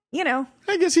 You know.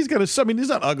 I guess he's got he's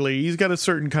not ugly. He's got a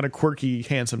certain kind of quirky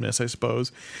handsomeness, I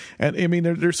suppose. And I mean,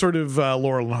 they're sort of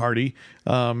Laurel and Hardy,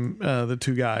 the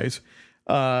two guys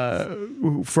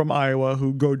from Iowa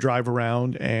who go drive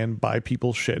around and buy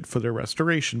people's shit for their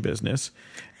restoration business.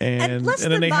 And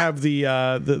then they have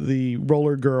the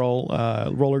roller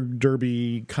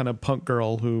derby kind of punk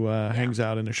girl who hangs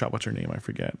out in a shop. What's her name? I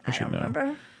forget. I don't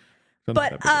remember.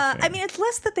 But I mean, it's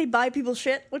less that they buy people's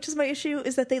shit, which is my issue,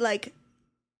 is that they like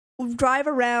drive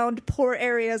around poor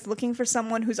areas looking for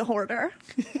someone who's a hoarder.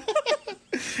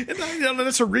 And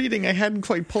that's a reading I hadn't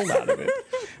quite pulled out of it.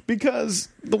 Because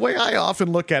the way I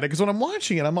often look at it, because when I'm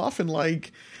watching it, I'm often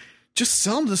like, just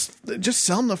sell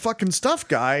them the fucking stuff,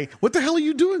 guy. What the hell are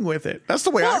you doing with it? That's the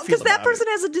way I feel about it. Because that person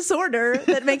has a disorder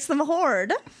that makes them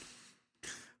hoard.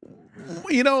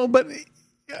 You know, but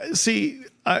see,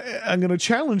 I'm going to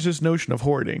challenge this notion of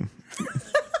hoarding.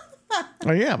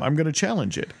 I am. I'm going to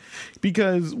challenge it.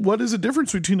 Because what is the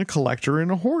difference between a collector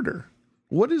and a hoarder?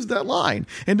 What is that line?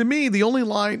 And to me, the only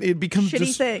line, it becomes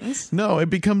shitty things. No, it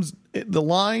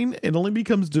only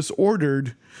becomes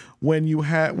disordered when you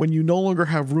no longer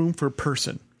have room for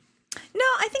person. No,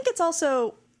 I think it's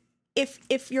also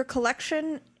if your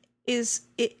collection is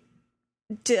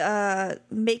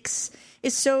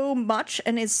so much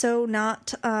and is so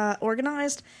not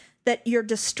organized that you're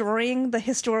destroying the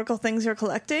historical things you're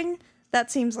collecting. That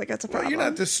seems like it's a problem. Well, you're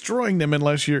not destroying them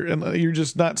unless you're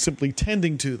just not simply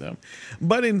tending to them.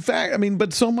 But in fact, I mean,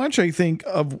 but so much I think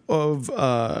of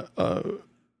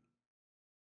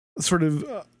sort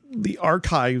of the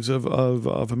archives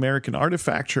of American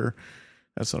artifacture.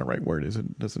 That's not a right word, is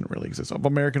it? Doesn't really exist. Of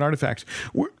American artifacts,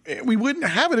 we wouldn't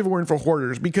have it if it weren't for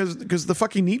hoarders, because the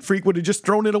fucking neat freak would have just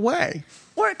thrown it away.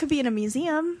 Or it could be in a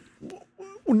museum.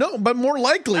 No, but more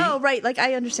likely. Oh, right. Like,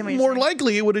 I understand what you're saying. More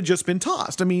likely, it would have just been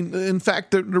tossed. I mean, in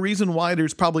fact, the reason why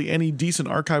there's probably any decent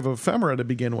archive of ephemera to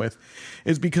begin with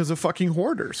is because of fucking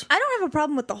hoarders. I don't have a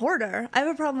problem with the hoarder. I have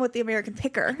a problem with the American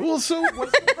picker. Well, so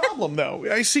what's the problem,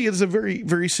 though? I see it as a very,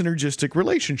 very synergistic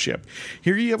relationship.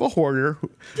 Here you have a hoarder.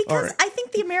 Because I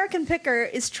think the American picker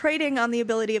is trading on the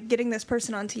ability of getting this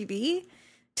person on TV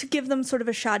to give them sort of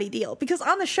a shoddy deal. Because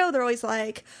on the show, they're always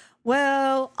like,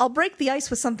 well, I'll break the ice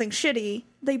with something shitty.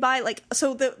 They buy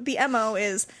so the MO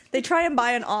is they try and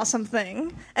buy an awesome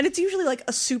thing, and it's usually like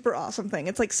a super awesome thing.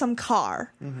 It's like some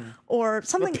car or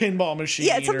something, a pinball machine,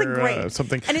 yeah, it's something great,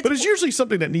 something. But it's usually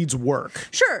something that needs work.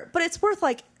 Sure, but it's worth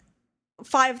like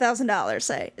 $5,000.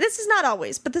 Say this is not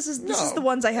always, but this is the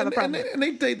ones I have a problem with. And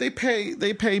they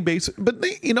pay basic, but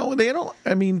they don't.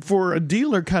 I mean, for a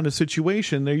dealer kind of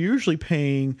situation, they're usually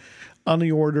paying on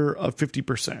the order of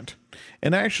 50%.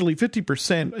 And actually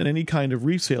 50% in any kind of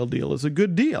resale deal is a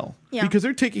good deal because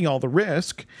they're taking all the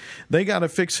risk. They got to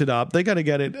fix it up. They got to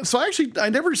get it. So I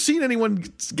never seen anyone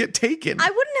get taken. I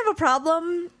wouldn't have a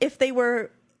problem if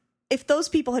those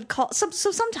people had called. So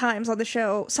sometimes on the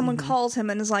show, someone calls him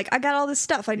and is like, I got all this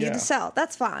stuff I need to sell.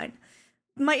 That's fine.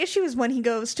 My issue is when he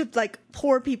goes to like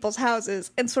poor people's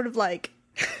houses and sort of like,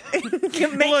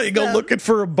 well, you go looking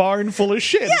for a barn full of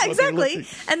shit. Yeah, exactly.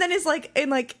 And then is like, and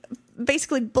like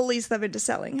basically bullies them into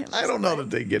selling him. I don't know that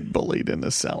they get bullied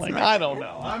into selling. I don't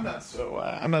know. I'm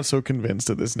not so convinced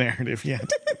of this narrative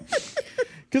yet.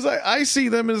 Because I see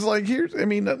them as like,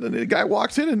 the guy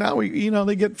walks in and now they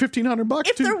get $1,500.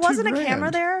 If there wasn't a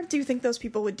camera there, do you think those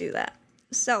people would do that?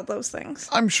 Sell those things?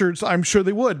 I'm sure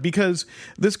they would, because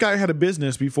this guy had a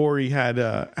business before he had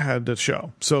the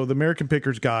show. So the American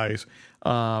Pickers guys,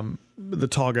 the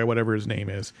tall guy, whatever his name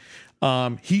is,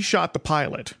 he shot the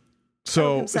pilot.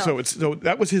 So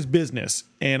that was his business.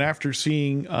 And after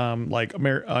seeing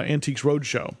Antiques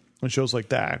Roadshow and shows like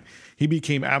that, he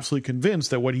became absolutely convinced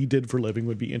that what he did for a living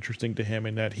would be interesting to him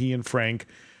and that he and Frank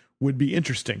would be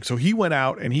interesting. So he went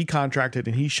out and he contracted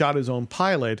and he shot his own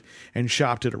pilot and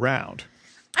shopped it around.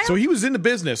 So he was in the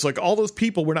business. Like, all those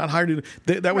people were not hired.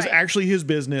 That was actually his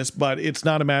business, but it's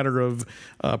not a matter of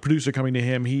producer coming to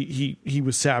him. He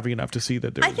was savvy enough to see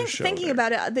that there was a show. Thinking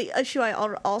about it, the issue I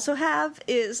also have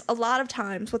is a lot of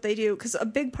times what they do, because a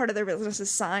big part of their business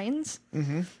is signs.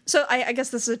 Mm-hmm. So I guess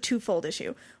this is a twofold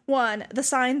issue. One, the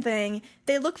sign thing,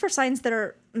 they look for signs that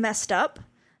are messed up,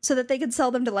 so that they could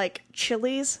sell them to, like,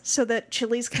 Chili's, so that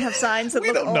Chili's can have signs that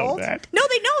look old. We don't know that. No,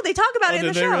 they know. They talk about it in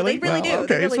the show. Really? They really do. Okay,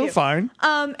 they really so do. fine.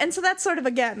 And so that's sort of,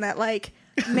 again, that, like,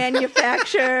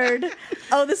 manufactured,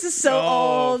 this is so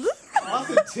old.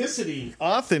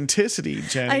 Authenticity,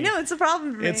 Jenny. I know, it's a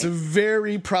problem for me. It's a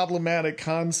very problematic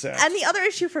concept. And the other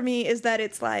issue for me is that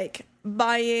it's, like,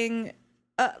 buying,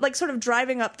 sort of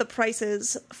driving up the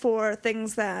prices for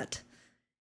things that...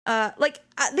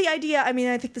 the idea, I mean,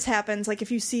 I think this happens, like,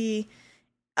 if you see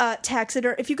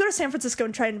taxidermy, if you go to San Francisco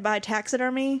and try and buy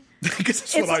taxidermy, because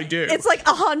that's what I do. It's like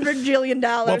 $100 billion.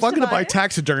 Well, if I'm going to buy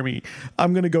taxidermy,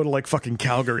 I'm going to go to, like, fucking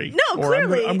Calgary. No,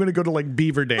 clearly. I'm going to go to, like,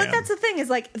 Beaver Dam. But that's the thing, is,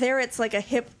 like, there it's like a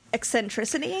hip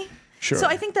eccentricity. Sure. So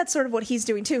I think that's sort of what he's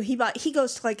doing too. He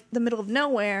goes to, like, the middle of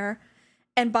nowhere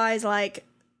and buys, like,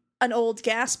 an old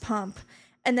gas pump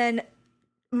and then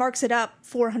marks it up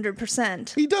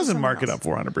 400%. He doesn't mark it up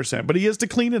 400%, but he has to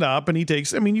clean it up, and he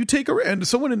takes. I mean, and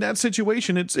someone in that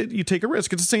situation, you take a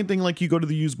risk. It's the same thing like you go to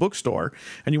the used bookstore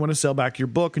and you want to sell back your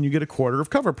book, and you get a quarter of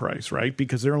cover price, right?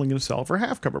 Because they're only going to sell for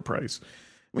half cover price.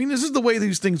 I mean, this is the way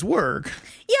these things work.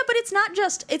 Yeah, but it's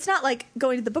not like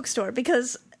going to the bookstore,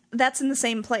 because that's in the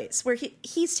same place where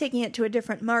he's taking it to a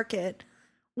different market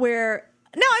where.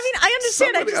 No, I mean, I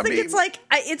understand. It's like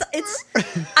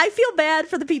I feel bad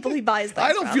for the people he buys things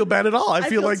I don't feel bad at all. I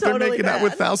feel like totally they're making out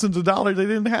with thousands of dollars they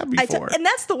didn't have before. And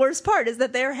that's the worst part, is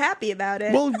that they're happy about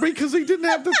it. Well, because they didn't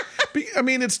have to. I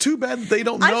mean, it's too bad that they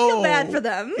don't know. I feel bad for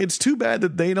them. It's too bad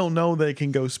that they don't know they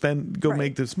can go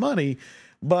make this money.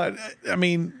 But I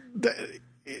mean,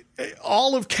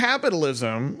 all of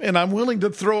capitalism, and I'm willing to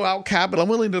throw out capital. I'm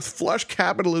willing to flush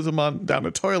capitalism down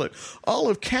the toilet. All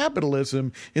of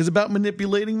capitalism is about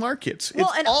manipulating markets. It's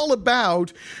all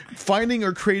about finding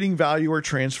or creating value or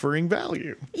transferring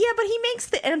value. Yeah, but he makes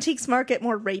the antiques market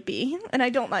more rapey, and I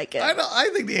don't like it. I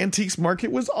think the antiques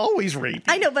market was always rapey.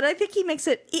 I know, but I think he makes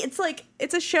it. It's like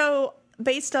it's a show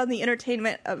based on the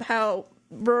entertainment of how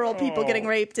rural people getting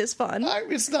raped is fun.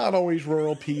 It's not always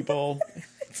rural people.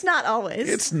 It's not always.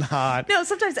 It's not. No,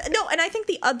 sometimes. No, and I think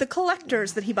the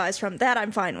collectors that he buys from, that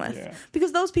I'm fine with. Yeah.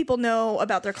 Because those people know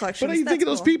about their collections. But you think of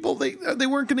those people, they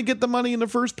weren't going to get the money in the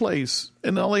first place.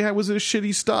 And all they had was this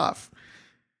shitty stuff.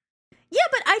 Yeah,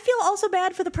 but I feel also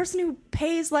bad for the person who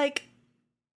pays, like,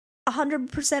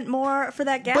 100% more for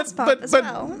that gas pump as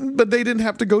well. But they didn't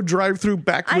have to go drive through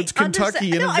backwoods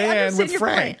Kentucky in a van with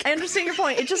Frank. I understand your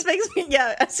point. It just makes me,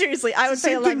 seriously, I would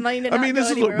pay a lot of money to not go anywhere.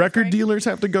 This is what record dealers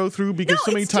have to go through because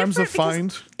so many times the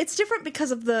fines. It's different because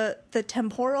of the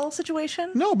temporal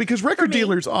situation. No, because record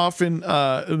dealers often,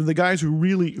 the guys who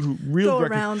go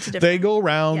around, they go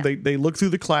around, they look through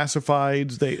the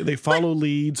classifieds, they follow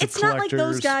leads of collectors. It's not like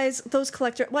those guys, those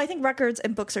collectors. Well, I think records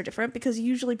and books are different because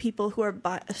usually people who are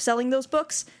selling those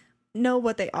books know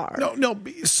what they are. No.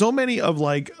 So many of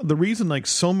the reason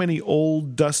so many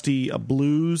old dusty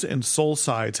blues and soul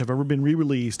sides have ever been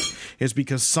re-released is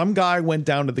because some guy went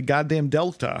down to the goddamn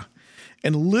Delta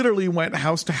and literally went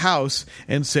house to house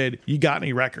and said, "You got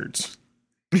any records?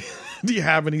 Do you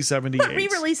have any 78s?" But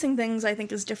re-releasing things, I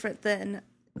think, is different than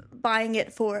buying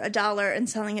it for $1 and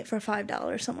selling it for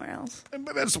 $5 somewhere else.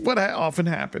 But that's what often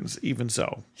happens. Even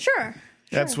so, sure.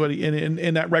 That's what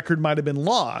and that record might have been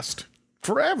lost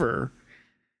forever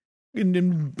and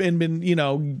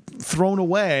been thrown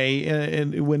away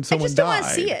and when someone died. I just don't want to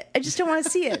see it. I just don't want to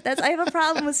see it. I have a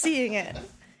problem with seeing it.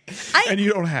 And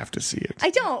you don't have to see it. I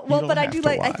don't. Well, but I do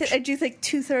I do think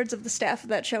 2/3 of the staff of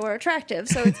that show are attractive,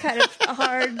 so it's kind of a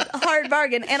hard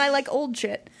bargain. And I like old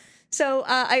shit, so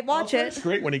I watch it. It's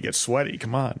great when he gets sweaty.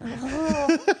 Come on.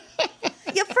 Oh.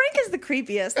 Yeah, Frank is the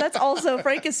creepiest. That's also,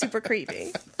 Frank is super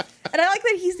creepy. And I like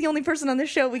that he's the only person on the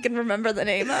show we can remember the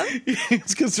name of.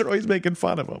 It's because they're always making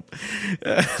fun of him.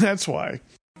 That's why.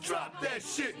 Drop that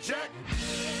shit, Jack.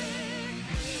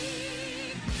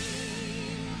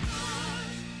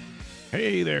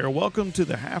 Hey there, welcome to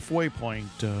the halfway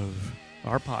point of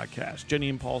our podcast. Jenny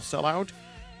and Paul sell out.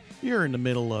 You're in the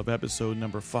middle of episode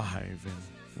number 5, and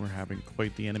we're having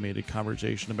quite the animated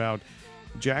conversation about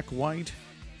Jack White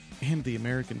and the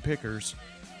American Pickers.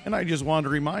 And I just want to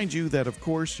remind you that, of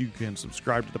course, you can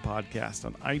subscribe to the podcast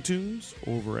on iTunes,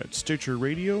 over at Stitcher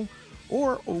Radio,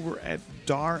 or over at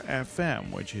DAR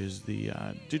FM, which is the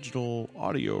digital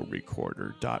audio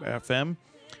recorder.fm,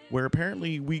 where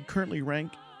apparently we currently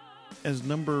rank as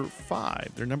number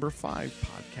 5. They're number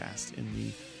 5 podcast in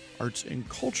the arts and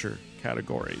culture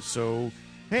category. So,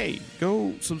 hey,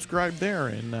 go subscribe there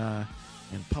and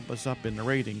pump us up in the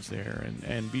ratings there.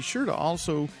 And be sure to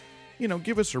also,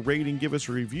 give us a rating, give us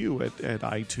a review at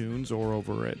iTunes or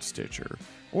over at Stitcher.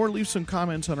 Or leave some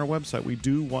comments on our website. We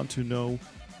do want to know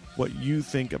what you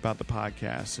think about the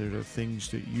podcast. Are there things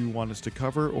that you want us to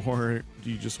cover, or do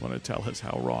you just want to tell us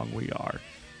how wrong we are?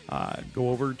 Go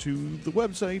over to the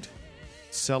website,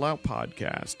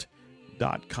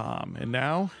 selloutpodcast.com. And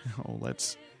now,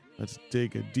 let's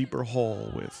dig a deeper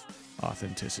hole with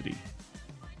authenticity.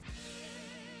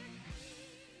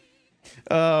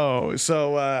 Oh,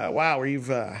 so wow, we've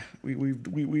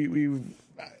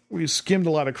skimmed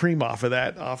a lot of cream off of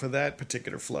that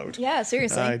particular float. Yeah,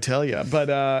 seriously. I tell you. But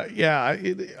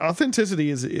authenticity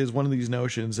is one of these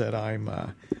notions that I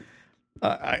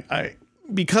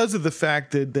because of the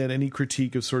fact that any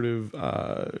critique of sort of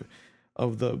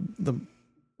the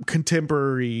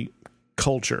contemporary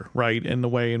culture, right, and the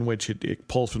way in which it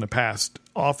pulls from the past,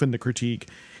 often the critique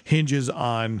hinges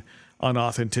on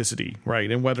authenticity,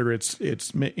 right, and whether it's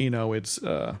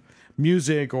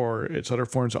music or it's other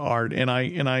forms of art, and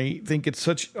I think it's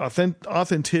such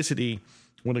authenticity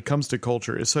when it comes to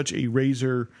culture is such a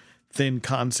razor thin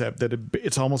concept that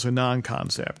it's almost a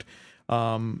non-concept.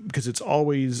 Because it's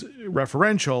always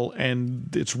referential,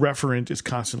 and its referent is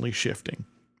constantly shifting,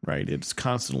 right? It's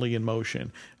constantly in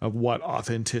motion of what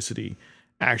authenticity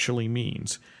actually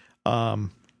means. Unless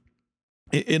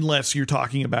you're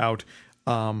talking about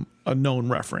a known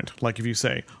referent. Like if you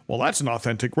say, well, that's an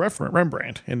authentic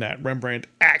Rembrandt, and that Rembrandt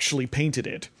actually painted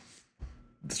it.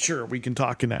 Sure, we can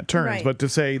talk in that terms, right. But to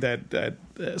say that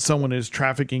someone is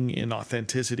trafficking in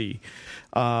authenticity,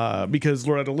 because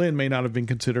Loretta Lynn may not have been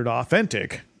considered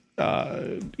authentic,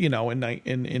 in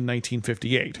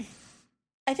 1958.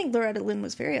 I think Loretta Lynn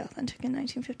was very authentic in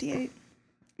 1958.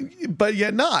 But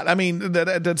yet not. I mean,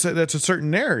 that's a certain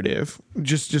narrative.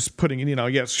 Just putting,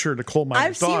 yes, sure, the coal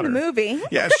miner's daughter. I've seen the movie.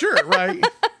 Yeah, sure, right.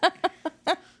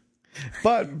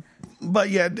 but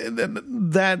yet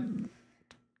that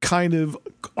kind of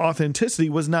authenticity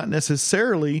was not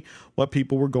necessarily what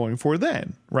people were going for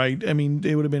then, right? I mean,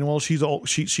 it would have been, well, she's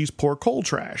poor coal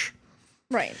trash,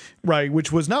 right?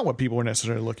 Which was not what people were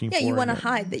necessarily looking for. Yeah, you want to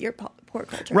hide that you're poor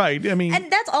coal trash, right? I mean,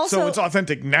 and that's also so it's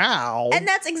authentic now, and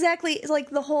that's exactly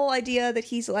like the whole idea that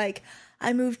he's like,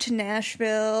 I moved to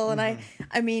Nashville, and I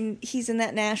mean, he's in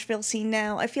that Nashville scene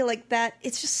now. I feel like that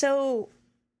it's just so.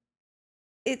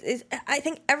 I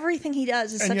think everything he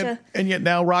does is and yet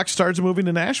now rock stars are moving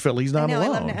to Nashville. He's not alone. I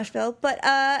love Nashville, but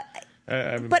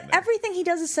everything he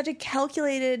does is such a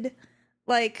calculated,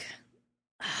 like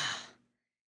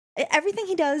everything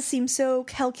he does seems so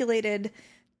calculated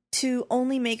to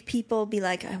only make people be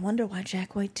like, I wonder why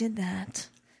Jack White did that.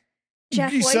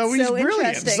 Jack White's so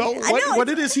brilliant. So what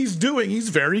it is he's doing, he's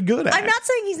very good at. I'm not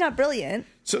saying he's not brilliant.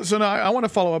 So now I want to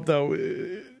follow up though.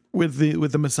 With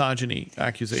the misogyny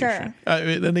accusation, sure.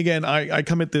 And again, I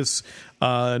come at this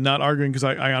not arguing because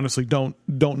I honestly don't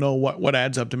know what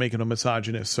adds up to making a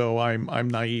misogynist. So I'm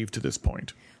naive to this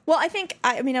point. Well, I think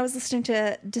I was listening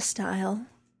to Distyle,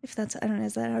 if that's I don't know,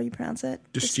 is that how you pronounce it?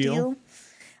 Distyle.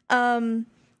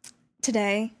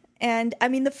 Today, and I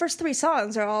mean the first 3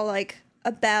 songs are all like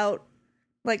about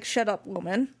like shut up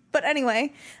woman. But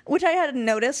anyway, which I hadn't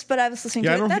noticed, but I was listening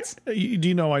to it. Do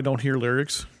you know I don't hear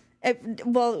lyrics?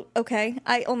 Well, okay.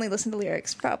 I only listen to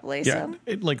lyrics, probably. Yeah,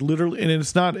 so. Like literally, and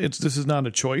this is not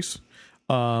a choice.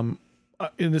 In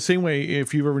the same way,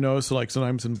 if you've ever noticed, like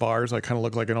sometimes in bars, I kind of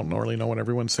look like I don't really know what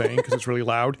everyone's saying because it's really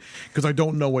loud because I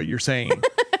don't know what you're saying.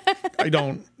 I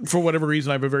don't, for whatever reason,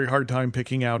 I have a very hard time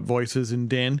picking out voices in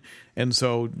din, and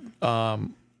so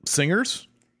singers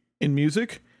in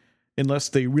music, unless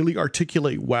they really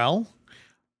articulate well,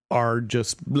 are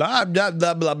just blah, blah,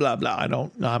 blah, blah, blah, blah.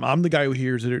 I'm the guy who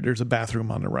hears there's a bathroom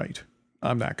on the right.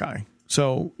 I'm that guy.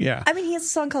 So, yeah. I mean, he has a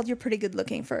song called You're Pretty Good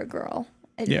Looking for a Girl.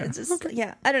 Yeah. It's just,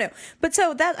 yeah, I don't know. But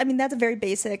so that's a very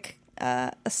basic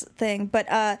thing.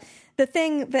 But the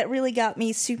thing that really got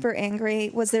me super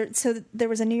angry was there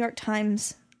was a New York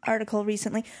Times article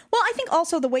recently. Well, I think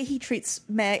also the way he treats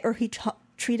Meg, or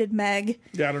treated Meg.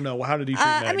 Yeah, I don't know. How did he treat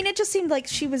Meg? I mean, it just seemed like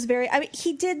she was very. I mean,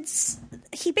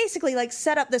 he basically like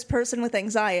set up this person with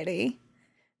anxiety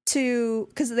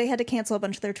because they had to cancel a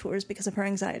bunch of their tours because of her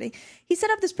anxiety. He set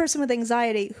up this person with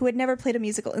anxiety who had never played a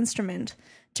musical instrument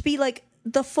to be like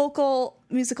the focal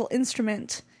musical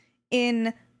instrument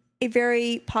in a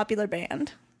very popular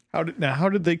band. How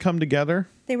did they come together?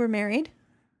 They were married.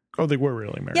 Oh, they were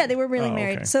really married. Yeah, they were really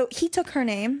married. Okay. So he took her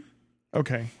name.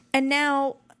 Okay. And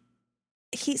now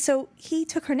he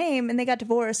took her name and they got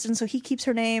divorced, and so he keeps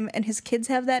her name and his kids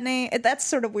have that name. That's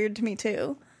sort of weird to me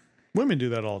too. Women do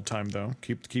that all the time, though.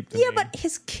 Keep the name. But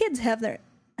his kids have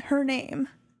her name,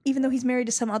 even though he's married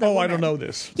to some other woman. I don't know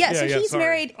this. Yeah, so he's sorry.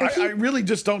 married. I really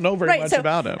just don't know very much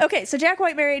about him. Okay, so Jack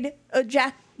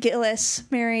Gillis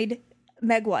married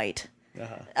Meg White.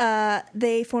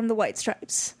 They formed the White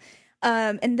Stripes.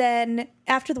 And then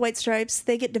after the White Stripes,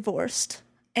 they get divorced.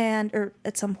 Or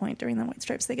at some point during the White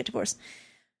Stripes, they get divorced.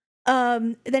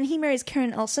 Then he marries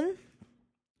Karen Elson,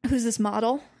 who's this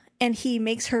model, and he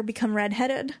makes her become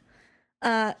redheaded.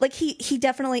 He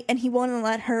definitely, and he won't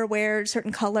let her wear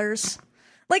certain colors.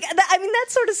 Like, that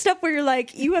sort of stuff where you're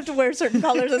like, you have to wear certain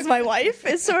colors as my wife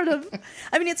is sort of,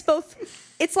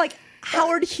 it's like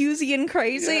Howard Hughesian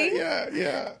crazy.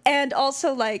 Yeah. And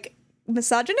also like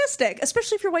misogynistic,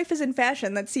 especially if your wife is in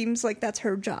fashion. That seems like that's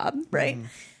her job, right? Mm.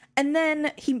 And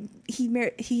then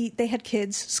they had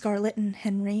kids, Scarlett and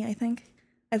Henry, I think.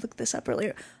 I looked this up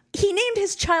earlier. He named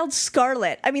his child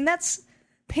Scarlett. I mean, that's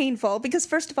painful because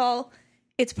first of all,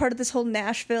 it's part of this whole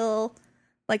Nashville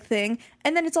like thing,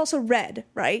 and then it's also red,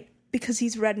 right? Because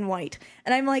he's red and white.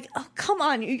 And I'm like, oh, come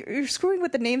on, you're screwing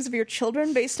with the names of your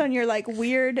children based on your like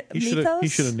weird mythos. He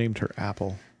should have named her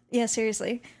Apple. Yeah,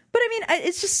 seriously. But I mean,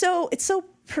 it's just so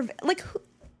like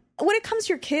when it comes to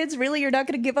your kids, really, you're not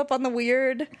going to give up on the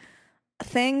weird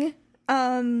thing.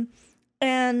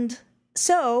 And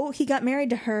so he got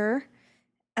married to her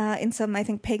in some, I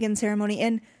think, pagan ceremony,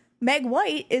 and Meg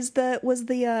White was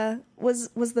the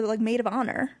like maid of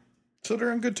honor. So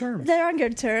they're on good terms. They're on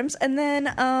good terms. And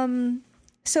then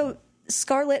so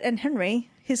Scarlett and Henry,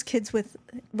 his kids with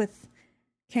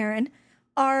Karen,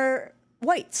 are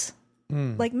whites,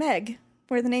 like Meg,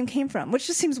 where the name came from, which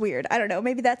just seems weird. I don't know.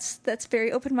 Maybe that's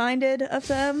very open-minded of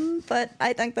them, but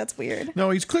I think that's weird. No,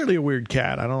 he's clearly a weird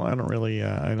cat. I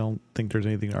don't think there's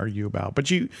anything to argue about. But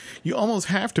you almost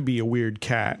have to be a weird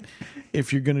cat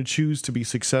if you're going to choose to be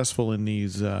successful in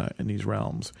these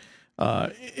realms.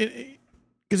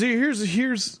 Because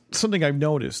here's something I've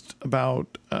noticed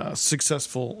about a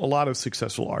lot of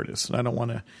successful artists, and I don't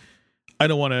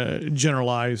want to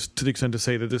generalize to the extent to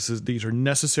say that these are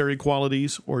necessary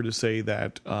qualities, or to say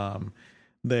that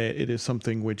it is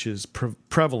something which is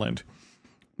prevalent,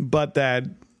 but that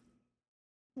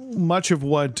much of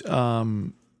what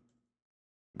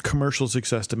commercial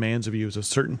success demands of you is a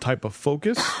certain type of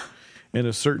focus and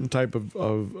a certain type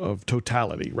of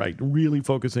totality, right? Really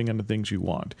focusing on the things you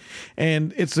want.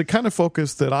 And it's the kind of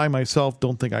focus that I myself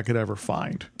don't think I could ever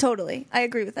find. Totally. I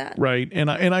agree with that. Right. And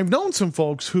I've known some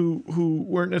folks who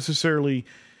weren't necessarily,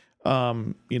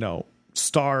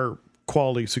 star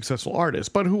quality successful artists,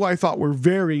 but who I thought were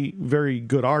very, very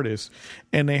good artists.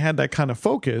 And they had that kind of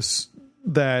focus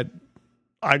that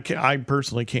I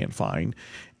personally can't find,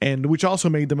 and which also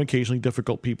made them occasionally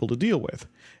difficult people to deal with.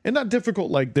 And not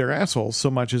difficult like they're assholes so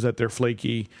much as that they're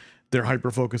flaky, they're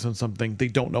hyper-focused on something, they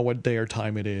don't know what day or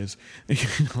time it is.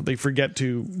 They forget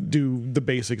to do the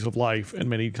basics of life, and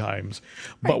many times.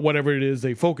 Right. But whatever it is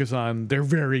they focus on, they're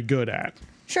very good at.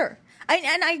 Sure.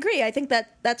 And I agree. I think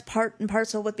that's part and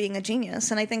parcel with being a genius.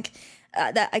 And I think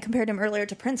that I compared him earlier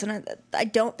to Prince, and I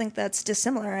don't think that's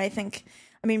dissimilar.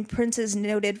 Prince is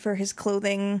noted for his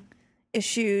clothing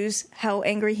issues, how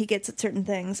angry he gets at certain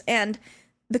things, and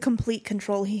the complete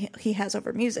control he has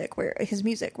over music, where his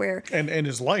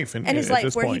life, and his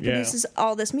life, where he produces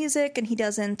all this music and he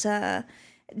doesn't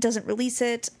release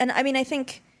it. And I mean, I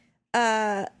think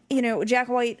Jack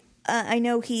White, I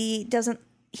know he doesn't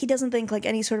think like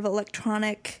any sort of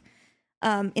electronic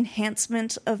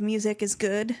enhancement of music is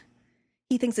good.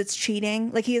 He thinks it's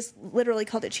cheating. Like, he has literally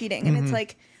called it cheating, and it's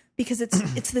like, because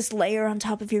it's this layer on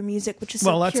top of your music, which is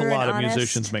so that's pure a lot and of honest.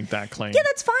 Musicians make that claim. Yeah,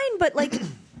 that's fine, but like,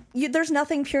 there's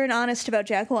nothing pure and honest about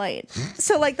Jack White.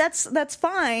 So like, that's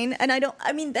fine,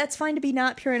 and that's fine to be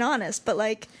not pure and honest, but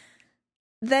like,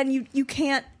 then you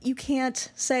can't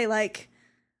say like,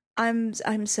 I'm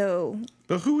so.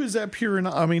 But who is that pure and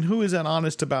who is that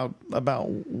honest about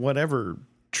whatever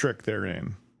trick they're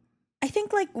in. I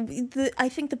think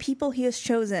the people he has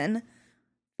chosen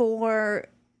to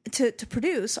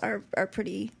produce are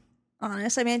pretty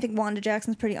honest. I mean, I think Wanda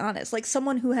Jackson's pretty honest. Like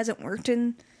someone who hasn't worked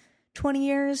in 20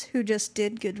 years, who just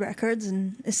did good records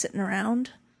and is sitting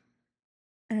around.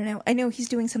 I don't know. I know he's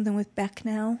doing something with Beck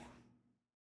now.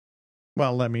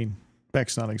 Well, I mean,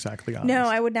 Beck's not exactly honest. No,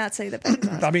 I would not say that Beck is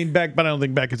honest. I mean, Beck, but I don't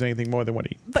think Beck is anything more than what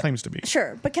he claims to be.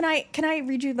 Sure, but can I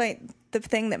read you like the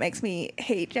thing that makes me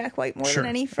hate Jack White more than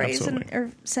any phrase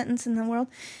or sentence in the world?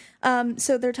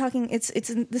 So they're talking. This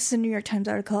is a New York Times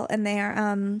article, and they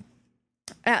are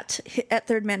at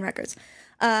Third Man Records.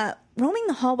 Roaming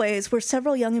the hallways were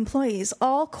several young employees,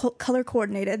 all color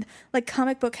coordinated like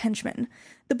comic book henchmen.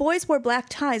 The boys wore black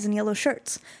ties and yellow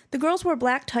shirts. The girls wore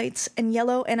black tights and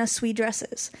yellow Anna Sui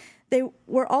dresses. They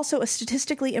were also a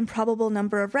statistically improbable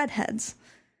number of redheads.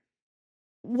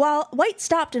 While White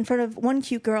stopped in front of one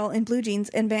cute girl in blue jeans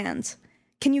and Vans.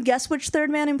 "Can you guess which Third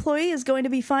Man employee is going to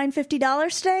be fined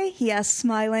 $50 today?" he asked,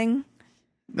 smiling.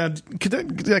 Now,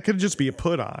 that could just be a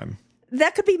put on.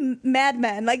 That could be Mad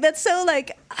Men. Like, that's so,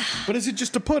 like... But is it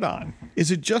just a put on? Is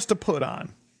it just a put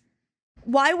on?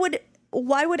 Why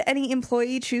would any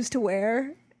employee choose to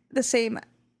wear the same...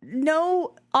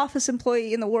 No office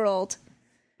employee in the world...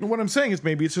 What I'm saying is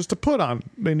maybe it's just a put on.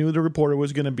 They knew the reporter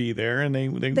was going to be there, and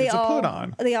it's a put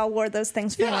on. They all wore those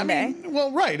things for one day.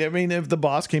 Well, right. I mean, if the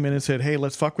boss came in and said, "Hey,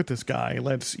 let's fuck with this guy.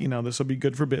 Let's, this will be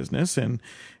good for business," and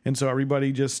so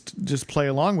everybody just play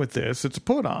along with this. It's a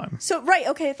put on. So right,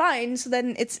 okay, fine. So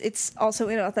then it's also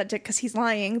inauthentic because he's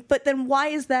lying. But then why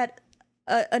is that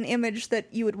an image that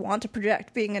you would want to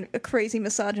project? Being a crazy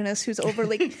misogynist who's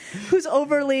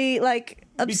overly like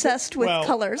obsessed with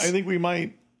colors. I think we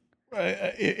might.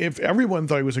 If everyone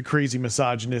thought he was a crazy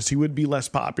misogynist, he would be less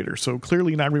popular. So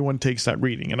clearly not everyone takes that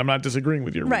reading, and I'm not disagreeing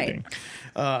with your reading.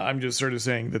 I'm just sort of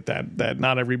saying that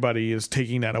not everybody is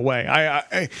taking that away.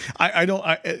 I don't.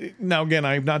 Now again,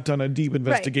 I have not done a deep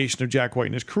investigation of Jack White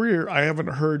in his career. I haven't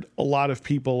heard a lot of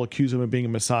people accuse him of being a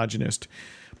misogynist,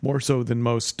 more so than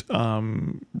most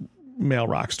male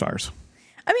rock stars.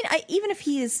 I mean, even if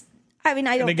he is, I don't.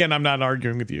 And again, I'm not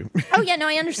arguing with you. Oh yeah, no,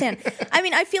 I understand. I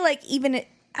mean, I feel like even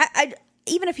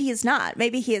if he is not,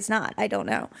 maybe he is not, I don't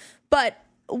know. But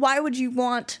why would you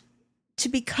want to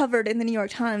be covered in the New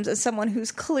York Times as someone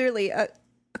who's clearly a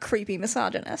creepy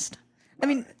misogynist? I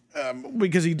mean,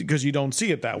 because you don't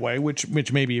see it that way, which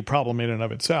may be a problem in and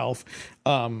of itself.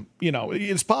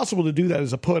 It's possible to do that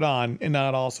as a put on and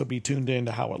not also be tuned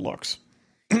into how it looks.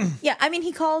 Yeah, I mean,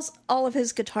 he calls all of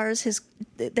his guitars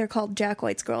they're called Jack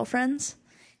White's girlfriends.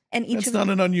 And That's not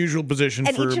an unusual position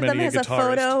for many guitarists. And each of them has a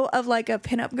photo of like a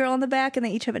pinup girl on the back, and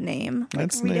they each have a name.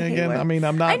 That's again. I mean,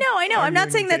 I'm not. I know. I'm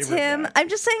not saying that's him. I'm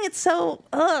just saying it's so.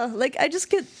 Like I just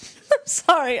get. I'm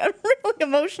sorry. I'm really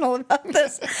emotional about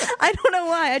this. I don't know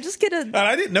why. I just get a. And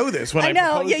I didn't know this when I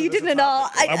know. Yeah, you didn't at all.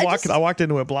 I walked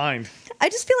into it blind. I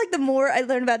just feel like the more I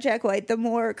learn about Jack White, the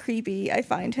more creepy I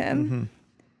find him.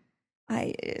 Mm-hmm.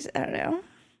 I don't know.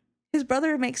 His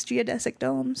brother makes geodesic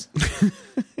domes.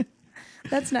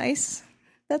 That's nice.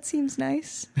 That seems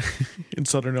nice. In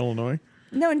Southern Illinois?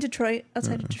 No, in Detroit,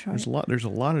 outside of Detroit. There's a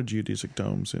lot of geodesic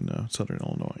domes in Southern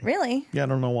Illinois. Really? Yeah, I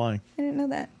don't know why. I didn't know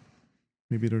that.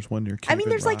 Maybe there's one near Cave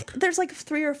there's Rock. there's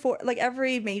 3 or 4, like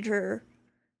every major,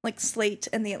 like Slate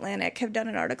and The Atlantic have done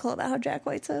an article about how Jack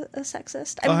White's a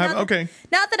sexist. Okay.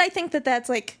 Not that I think that that's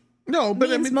like. No, but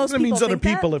that means other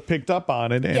people have picked up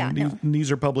on it, and these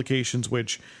are publications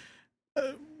which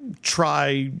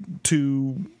try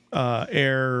to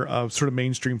air a sort of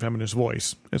mainstream feminist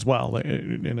voice as well,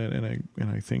 in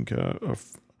I think a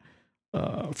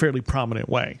fairly prominent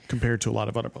way compared to a lot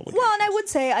of other publications. Well, and I would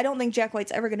say I don't think Jack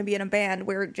White's ever going to be in a band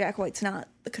where Jack White's not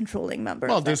the controlling member.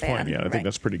 Well, of at this band, point, yeah, I think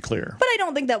that's pretty clear. But I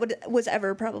don't think that was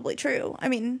ever probably true. I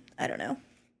mean, I don't know.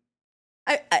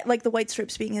 I like the White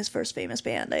Stripes being his first famous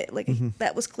band.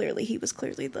 That was clearly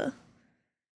the.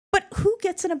 But who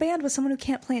gets in a band with someone who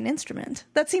can't play an instrument?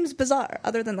 That seems bizarre,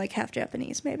 other than like half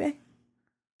Japanese, maybe.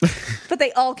 But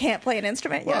they all can't play an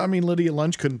instrument yet. Well, I mean, Lydia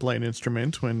Lunch couldn't play an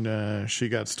instrument when she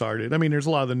got started. I mean, there's a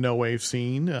lot of the no-wave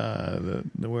scene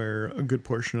where a good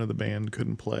portion of the band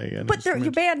couldn't play an instrument. But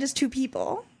your band is 2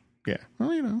 people. Yeah.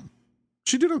 Well,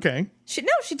 she did okay. She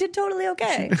did totally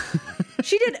okay.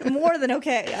 She did more than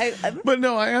okay. But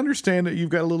no, I understand that you've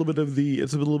got a little bit of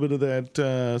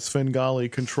that Svengali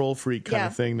control freak kind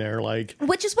of thing there, like,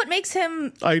 which is what makes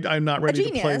him. I'm not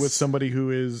ready to play with somebody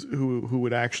who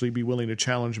would actually be willing to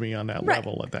challenge me on that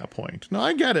level at that point. No,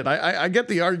 I get it. I get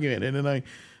the argument, and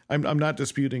I'm not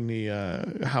disputing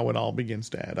the how it all begins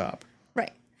to add up.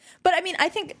 Right, but I mean, I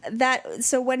think that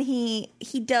so when he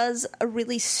does a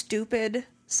really stupid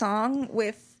song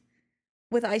with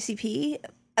ICP.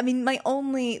 I mean,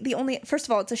 first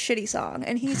of all, it's a shitty song,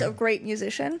 and he's a great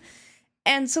musician.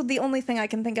 And so the only thing I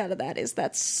can think out of that is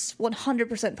that's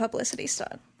 100% publicity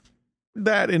stunt.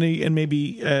 That and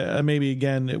maybe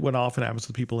again, what often happens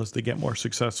to people as they get more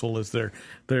successful is their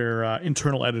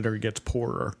internal editor gets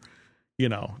poorer,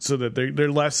 so that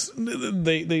they're less,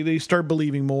 they start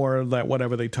believing more that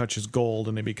whatever they touch is gold,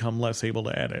 and they become less able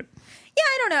to edit. Yeah,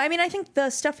 I don't know. I mean, I think the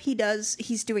stuff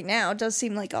he's doing now does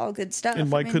seem like all good stuff.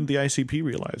 And why couldn't the ICP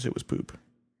realize it was poop?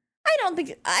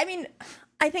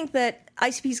 I think that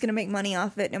ICP is going to make money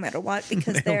off of it no matter what,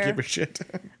 because they don't give a shit.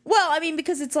 Well, I mean,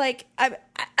 because it's like I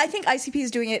think ICP is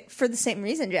doing it for the same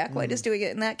reason Jack White is doing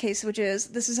it in that case, which is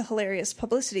this is a hilarious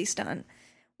publicity stunt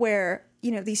where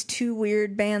these two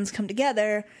weird bands come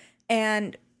together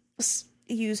and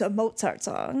use a Mozart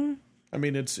song. I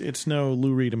mean, it's no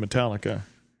Lou Reed and Metallica.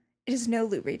 It is no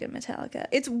Lou Reed and Metallica.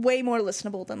 It's way more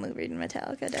listenable than Lou Reed and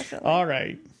Metallica, definitely. All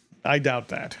right, I doubt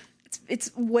that.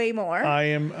 It's way more. I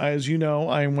am, as you know,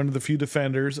 I am one of the few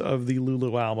defenders of the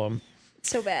Lulu album.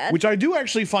 So bad. Which I do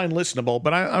actually find listenable,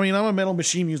 but I mean, I'm a Metal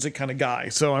Machine music kind of guy,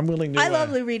 so I'm willing to... I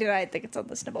love Lou Reed, and I think it's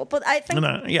unlistenable, but I think...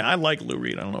 I like Lou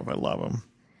Reed. I don't know if I love him.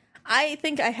 I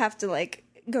think I have to,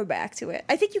 go back to it.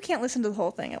 I think you can't listen to the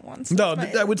whole thing at once.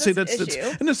 I would say that's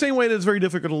in the same way that it's very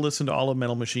difficult to listen to all of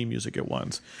Metal Machine music at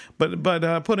once. But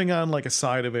putting on, a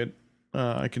side of it,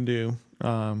 I can do...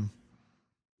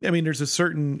 I mean, there's a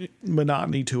certain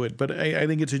monotony to it, but I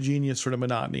think it's a genius sort of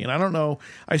monotony. And I don't know,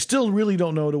 I still really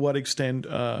don't know to what extent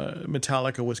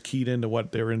Metallica was keyed into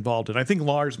what they were involved in. I think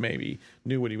Lars maybe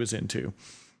knew what he was into.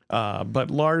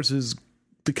 But Lars is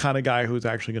the kind of guy who's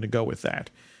actually going to go with that.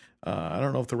 I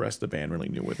don't know if the rest of the band really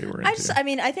knew what they were into.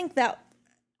 I think that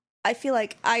I feel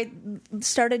like I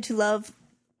started to love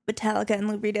Metallica and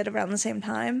Lou Reed at around the same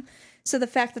time. So the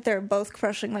fact that they're both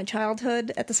crushing my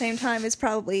childhood at the same time is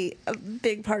probably a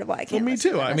big part of why I can't. Well, me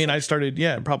too. I mean, I started,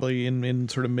 probably in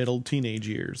sort of middle teenage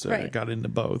years. I got into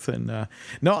both, and I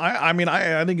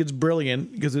think it's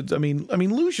brilliant because it's. I mean,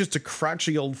 Lou's just a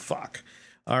crotchety old fuck.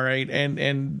 All right,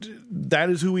 and that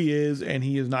is who he is, and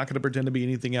he is not going to pretend to be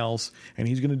anything else, and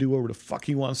he's going to do whatever the fuck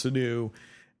he wants to do.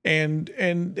 And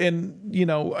I'm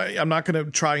not going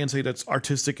to try and say that's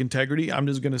artistic integrity. I'm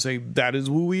just going to say that is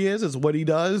who he is. It's what he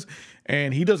does,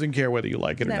 and he doesn't care whether you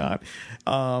like it or not.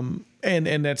 And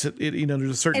that's it. There's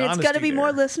a certain. And it's got to be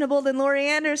more listenable than Laurie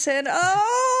Anderson.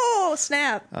 Oh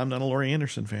snap! I'm not a Laurie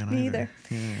Anderson fan. Me either.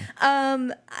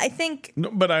 I think. No,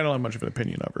 but I don't have much of an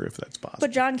opinion of her, if that's possible. But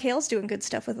John Cale's doing good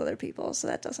stuff with other people, so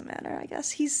that doesn't matter. I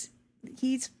guess he's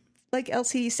like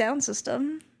LCD Sound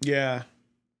System. Yeah.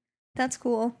 That's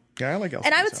cool. Yeah, I like LCD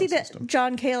And I would say that System.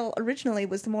 John Cale originally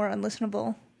was the more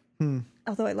unlistenable.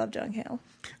 Although I love John Cale.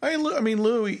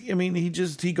 Lou,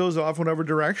 he goes off whatever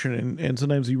direction, and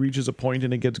sometimes he reaches a point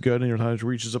and it gets good, and sometimes he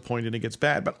reaches a point and it gets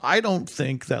bad. But I don't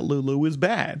think that Lulu is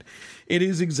bad. It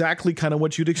is exactly kind of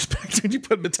what you'd expect when you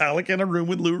put Metallica in a room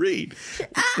with Lou Reed.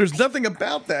 There's nothing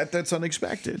about that's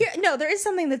unexpected. No, there is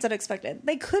something that's unexpected.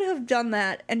 They could have done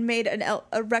that and made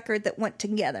a record that went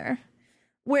together.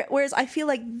 Whereas I feel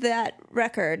like that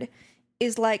record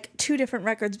is like two different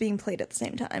records being played at the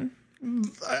same time.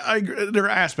 I there are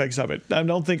aspects of it. I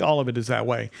don't think all of it is that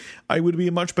way. I would be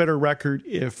a much better record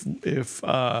if James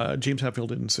Hetfield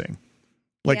didn't sing.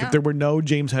 If there were no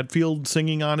James Hetfield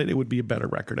singing on it, it would be a better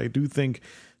record. I do think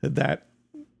that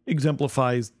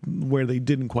exemplifies where they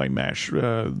didn't quite mesh.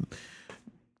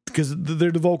 Because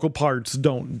the vocal parts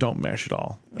don't mesh at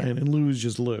all. Yeah. And Lou's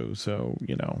just Lou, so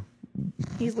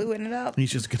he's Louing it up.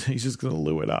 He's just gonna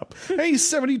Lou it up. Hey, he's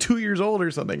 72 years old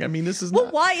or something. I mean, this is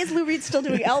why is Lou Reed still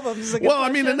doing albums?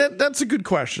 That's a good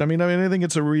question. I think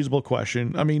it's a reasonable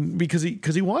question. I mean, because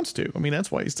he wants to. I mean,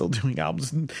 that's why he's still doing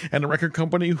albums, and a record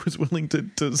company was willing to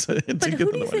get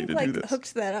the money to do this.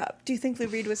 Hooked that up? Do you think Lou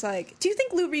Reed was like? Do you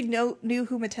think Lou Reed knew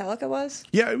who Metallica was?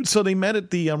 Yeah, so they met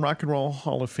at the Rock and Roll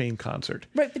Hall of Fame concert.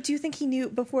 Right, but do you think he knew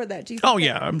before that? Do you?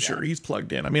 Think I'm sure he's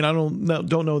plugged in. I mean, I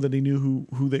don't know that he knew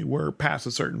who they were past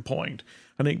a certain point.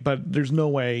 I think, but there's no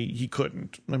way he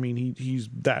couldn't. I mean, he's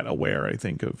that aware, I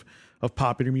think, of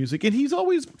popular music, and he's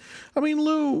always. I mean,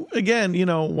 Lou, again,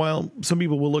 while some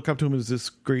people will look up to him as this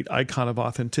great icon of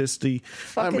authenticity,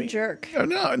 jerk.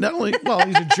 No, not only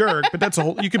he's a jerk, but that's a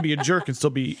whole. You can be a jerk and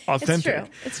still be authentic.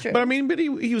 It's true. But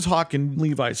he was hawking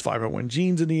Levi's 501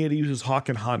 jeans in the 80s. He was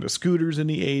hawking Honda scooters in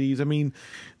the 80s. I mean,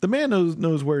 the man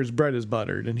knows where his bread is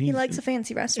buttered, and he likes a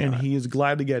fancy restaurant, and he is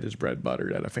glad to get his bread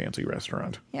buttered at a fancy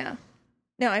restaurant. Yeah.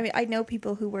 No, I mean, I know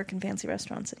people who work in fancy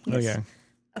restaurants, and he's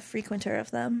a frequenter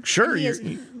of them. Sure, he is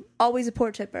always a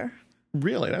poor tipper.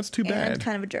 Really, that's too bad. And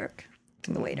kind of a jerk.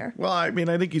 to the waiter. Well, I mean,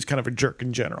 I think he's kind of a jerk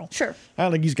in general. Sure. I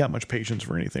don't think he's got much patience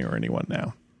for anything or anyone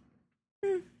now.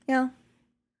 Yeah.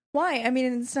 Why? I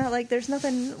mean, it's not like there's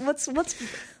nothing. What's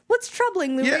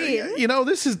troubling Lou Reed? You know,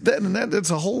 this is that's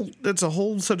a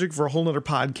whole subject for a whole other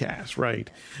podcast, right?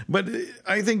 But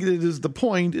I think it is the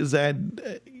point is that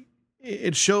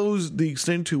it shows the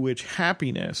extent to which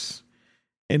happiness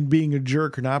and being a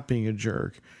jerk or not being a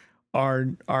jerk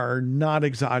are not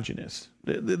exogenous.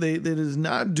 That is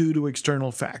not due to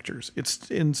external factors. It's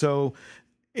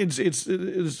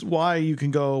why you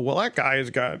can go, well, that guy has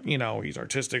got, he's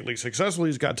artistically successful.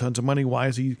 He's got tons of money. Why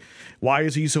is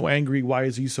he so angry? Why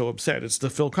is he so upset? It's the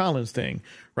Phil Collins thing,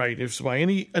 right? If by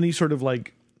any sort of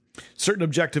like certain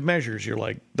objective measures, you're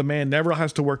like, the man never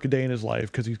has to work a day in his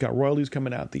life because he's got royalties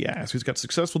coming out the ass. He's got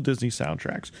successful Disney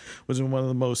soundtracks, was in one of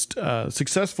the most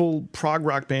successful prog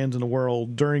rock bands in the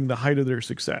world during the height of their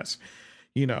success.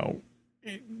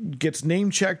 It gets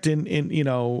name checked in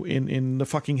the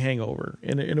fucking Hangover,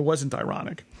 and it wasn't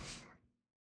ironic.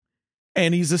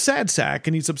 And he's a sad sack,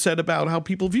 and he's upset about how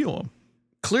people view him.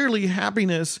 Clearly,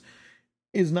 happiness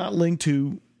is not linked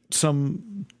to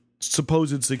some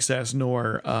supposed success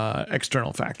nor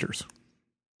external factors.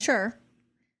 Sure.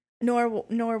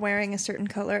 Nor wearing a certain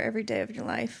color every day of your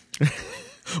life.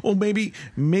 Well, maybe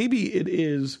it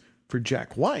is for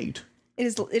Jack White. It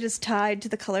is tied to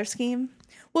the color scheme.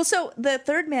 Well, so the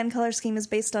Third Man color scheme is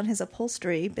based on his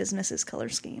upholstery business's color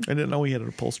scheme. I didn't know he had an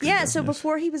upholstery business. So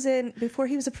before he was a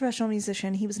professional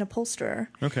musician, he was an upholsterer.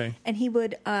 Okay. And he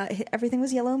would everything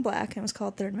was yellow and black, and it was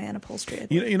called Third Man Upholstery.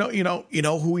 You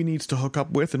know who he needs to hook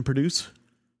up with and produce?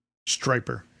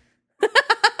 Stryper.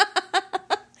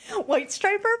 White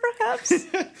Stryper, perhaps?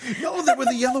 No, they were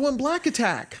the yellow and black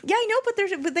attack. Yeah, I know,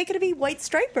 but they could be White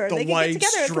Stryper. They could White get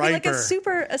together. Stryper. It could be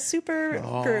like a super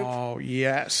group. Oh,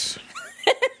 yes.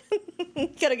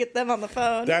 Gotta get them on the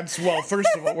phone. First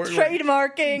of all, we're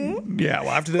trademarking. Yeah,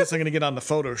 well, after this, I'm going to get on the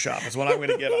Photoshop. Is what I'm going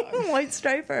to get on. White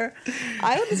Stryper.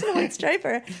 I would listen to White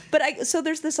Stryper. But so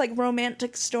there's this like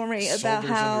romantic story about Soldiers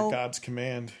how under God's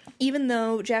command. Even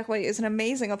though Jack White is an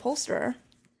amazing upholsterer,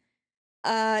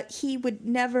 he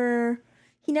never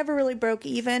really broke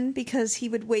even because he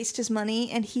would waste his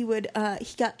money, and he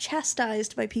got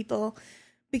chastised by people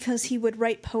because he would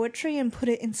write poetry and put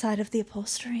it inside of the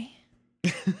upholstery.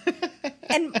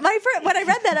 And when I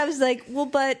read that, I was like, well,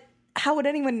 but how would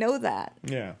anyone know that?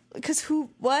 Yeah. Because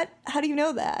how do you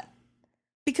know that?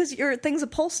 Because your thing's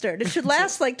upholstered. It should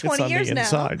last like 20 years now.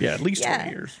 It's on the inside. Yeah, at least 20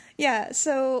 years. Yeah.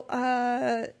 So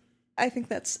I think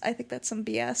that's some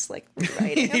BS, like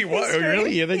rewriting. What,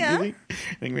 really? You think? Yeah. You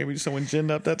think maybe someone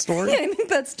ginned up that story? Yeah, I think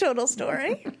that's total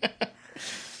story.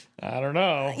 I don't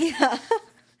know. Yeah.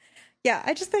 Yeah.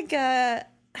 I just think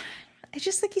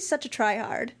he's such a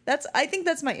tryhard. I think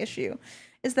that's my issue,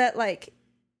 is that like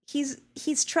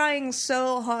he's trying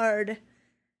so hard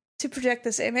to project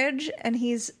this image, and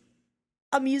he's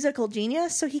a musical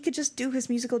genius, so he could just do his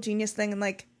musical genius thing, and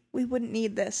like we wouldn't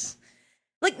need this.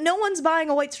 Like no one's buying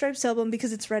a White Stripes album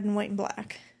because it's red and white and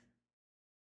black.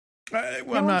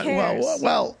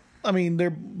 Well, I mean,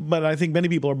 but I think many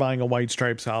people are buying a White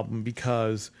Stripes album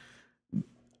because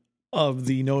of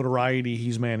the notoriety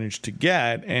he's managed to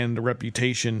get and the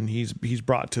reputation he's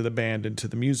brought to the band and to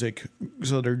the music,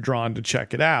 so they're drawn to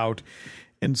check it out.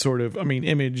 And sort of,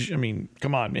 Image and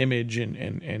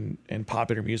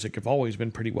popular music have always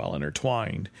been pretty well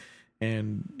intertwined.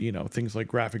 And, things like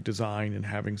graphic design and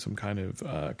having some kind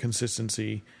of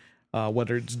consistency,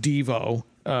 whether it's Devo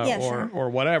or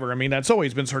whatever. That's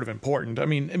always been sort of important.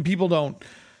 And people don't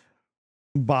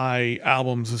buy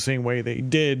albums the same way they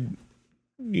did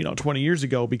 20 years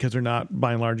ago, because they're not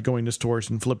by and large going to stores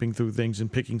and flipping through things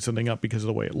and picking something up because of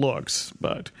the way it looks.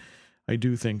 But I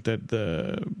do think that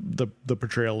the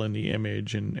portrayal in the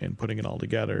image and putting it all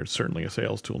together is certainly a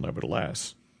sales tool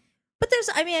nevertheless. But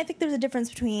I think there's a difference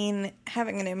between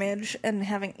having an image and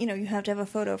having, you have to have a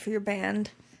photo for your band.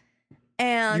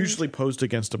 And usually posed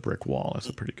against a brick wall. That's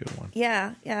a pretty good one.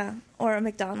 Yeah, yeah. Or a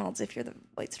McDonald's if you're the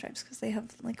White Stripes, because they have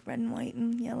like red and white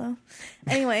and yellow.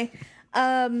 Anyway,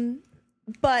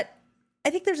 but I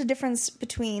think there's a difference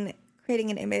between creating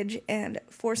an image and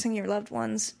forcing your loved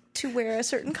ones to wear a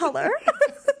certain color.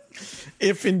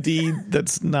 If indeed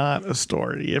that's not a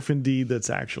story, if indeed that's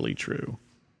actually true.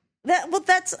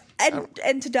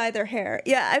 And to dye their hair.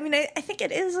 Yeah, I think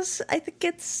it is. I think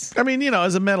it's.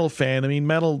 As a metal fan,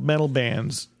 metal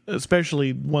bands,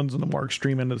 especially ones on the more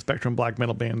extreme end of the spectrum, black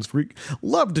metal bands,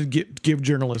 love to give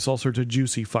journalists all sorts of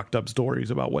juicy, fucked up stories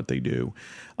about what they do.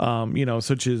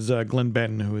 Such as Glenn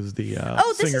Benton, who is the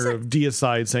singer of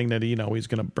Deicide, saying that he's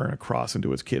going to burn a cross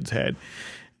into his kid's head.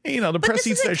 You know, the But press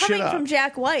this eats that isn't shit coming up. from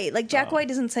Jack White. Like Jack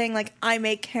White isn't saying like I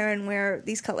make Karen wear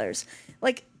these colors.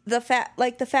 Like the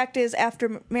fact is,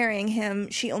 after marrying him,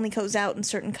 she only goes out in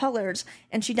certain colors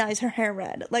and she dyes her hair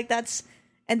red. Like that's,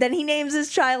 and then he names his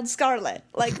child Scarlet.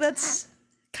 Like that's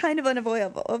kind of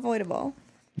avoidable.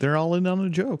 They're all in on a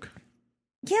joke.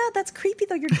 Yeah, that's creepy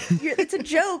though. You're it's a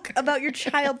joke about your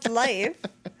child's life.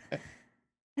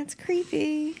 That's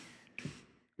creepy.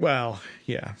 Well,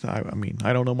 yeah. I mean,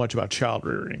 I don't know much about child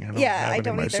rearing. I don't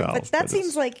either. myself, But that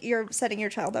seems like you're setting your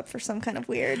child up for some kind of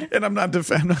weird. And I'm not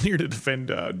here to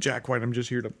defend Jack White. I'm just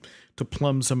here to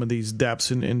plumb some of these depths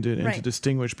and to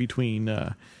distinguish between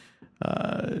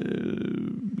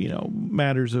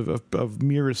matters of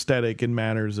mere aesthetic and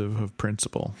matters of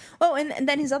principle. Oh, and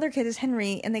then his other kid is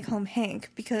Henry, and they call him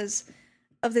Hank because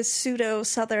of this pseudo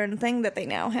Southern thing that they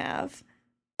now have.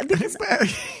 Because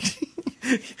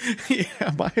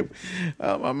yeah,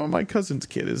 my cousin's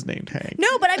kid is named Hank.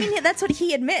 no, but I mean that's what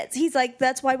he admits. He's like,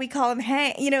 that's why we call him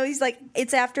Hank. You know, he's like,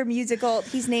 it's after musical.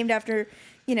 He's named after,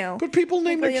 you know. But people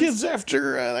name their kids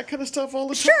after that kind of stuff all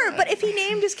the time. Sure, but if he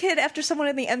named his kid after someone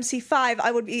in the MC5,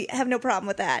 I would have no problem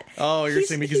with that. Oh, you're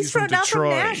saying because he's from not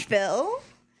Detroit. from Nashville.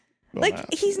 Well,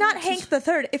 he's not Hank the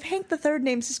Third. If Hank the Third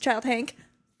names his child Hank,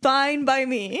 fine by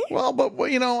me. Well, but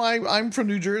I'm from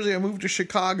New Jersey. I moved to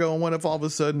Chicago, and what if all of a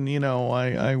sudden,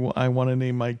 I want to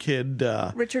name my kid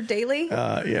Richard Daly?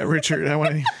 Yeah, Richard. I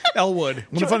want to Elwood.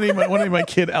 What if I name my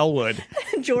kid Elwood?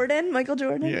 Michael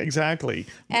Jordan. Yeah, exactly.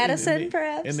 Addison,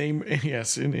 perhaps. And name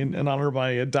in honor of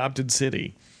my adopted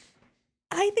city.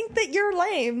 I think that you're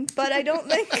lame, but I don't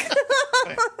think.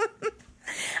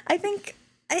 I think.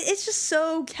 It's just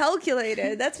so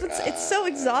calculated. It's so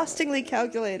exhaustingly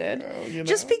calculated.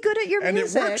 Just be good at your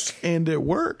music. And it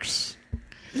works.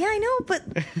 Yeah, I know, but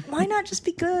why not just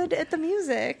be good at the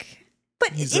music?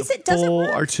 But He's does it full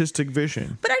work? artistic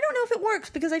vision. But I don't know if it works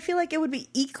because I feel like it would be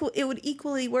it would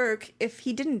equally work if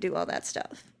he didn't do all that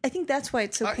stuff. I think that's why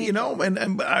it's so painful.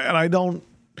 And I don't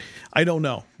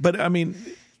know. But I mean,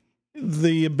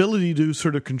 the ability to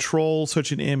sort of control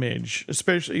such an image,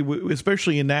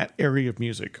 especially in that area of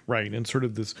music, right, in sort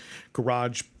of this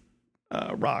garage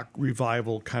rock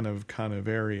revival kind of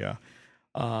area,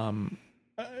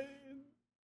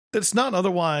 that's not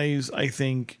otherwise, I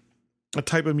think, a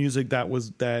type of music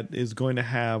that is going to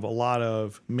have a lot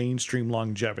of mainstream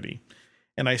longevity.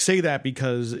 And I say that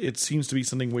because it seems to be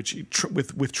something which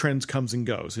with trends comes and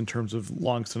goes in terms of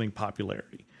long-standing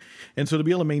popularity. And so to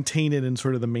be able to maintain it in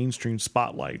sort of the mainstream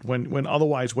spotlight when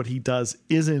otherwise what he does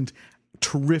isn't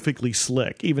terrifically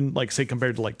slick, even like say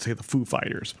compared to say the Foo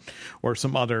Fighters or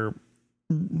some other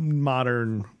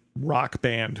modern rock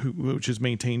band which has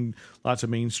maintained lots of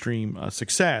mainstream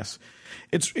success.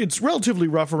 It's relatively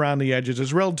rough around the edges.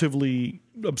 It's relatively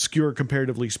obscure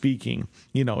comparatively speaking.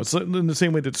 It's in the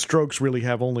same way that Strokes really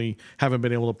haven't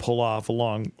been able to pull off a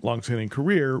long-standing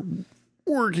career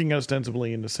working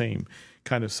ostensibly in the same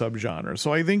kind of subgenre.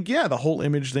 So I think, the whole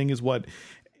image thing is what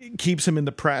keeps him in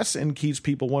the press and keeps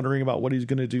people wondering about what he's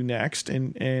going to do next. I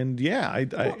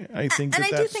think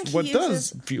that's what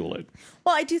does fuel it.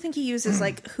 Well, I do think he uses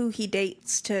who he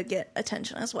dates to get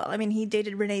attention as well. I mean, he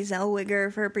dated Renee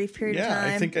Zellweger for a brief period of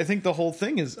time. I think the whole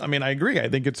thing is, I agree. I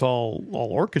think it's all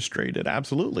orchestrated,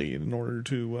 absolutely, in order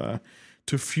to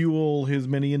fuel his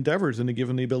many endeavors and to give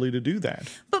him the ability to do that.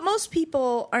 But most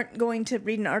people aren't going to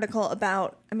read an article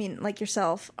about, like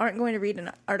yourself, aren't going to read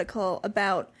an article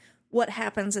about what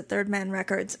happens at Third Man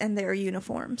Records and their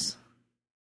uniforms.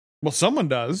 Well, someone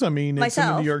does. Myself, it's in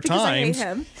the New York Times. I hate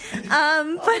him.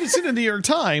 But it's in the New York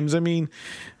Times.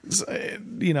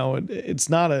 It's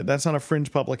not that's not a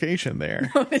fringe publication there.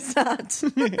 No, it's not.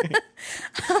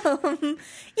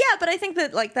 But I think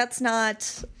that that's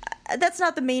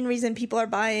not the main reason people are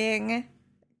buying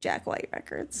Jack White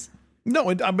records. No,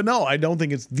 I don't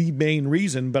think it's the main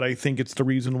reason, but I think it's the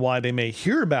reason why they may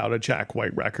hear about a Jack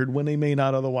White record when they may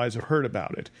not otherwise have heard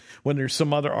about it. When there's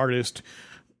some other artist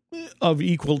of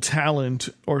equal talent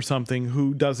or something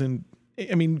who doesn't,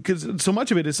 because so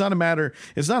much of it's not a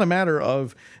matter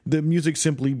of the music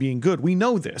simply being good. We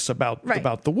know this about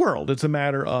the world. It's a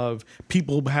matter of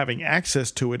people having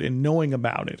access to it and knowing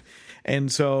about it.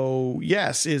 And so,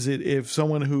 yes, is it if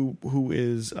someone who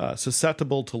is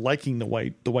susceptible to liking the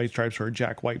White Stripes or a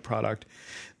Jack White product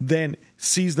then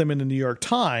sees them in the New York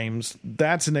Times,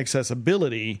 that's an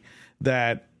accessibility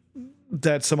that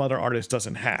some other artist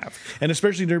doesn't have. And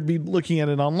especially they'll be looking at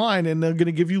it online and they're going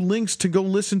to give you links to go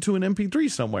listen to an MP3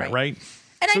 somewhere, right?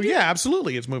 And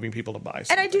absolutely, it's moving people to buy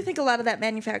something. And I do think a lot of that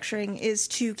manufacturing is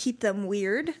to keep them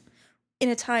weird in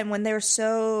a time when they're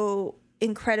so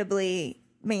incredibly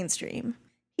mainstream.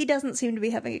 He doesn't seem to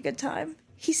be having a good time.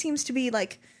 he seems to be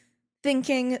like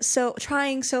thinking so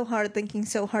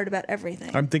hard about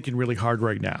everything. I'm thinking really hard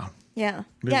right now. Yeah.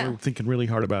 We're thinking really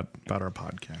hard about our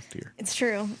podcast here. It's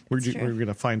true. We're going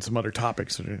to find some other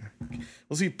topics.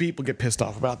 We'll see if people get pissed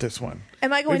off about this one.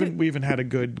 Am I going we haven't had a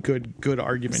good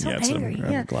argument yet, angry. so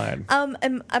I'm glad.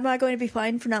 Am I going to be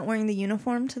fined for not wearing the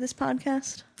uniform to this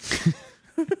podcast?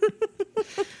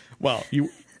 Well,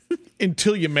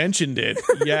 until you mentioned it,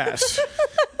 yes.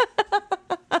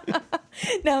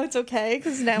 No, it's okay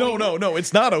because now. No,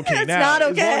 it's not okay. It's now. not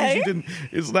okay. As long as you didn't,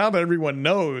 it's now that everyone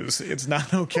knows it's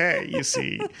not okay. You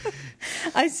see.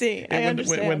 I see. I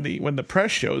understand. When the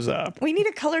press shows up, we need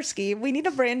a color scheme. We need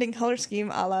a branding color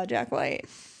scheme, a la Jack White.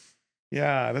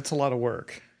 Yeah, that's a lot of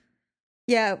work.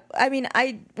 Yeah, I mean,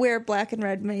 I wear black and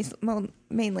red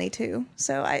mainly too,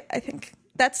 so I think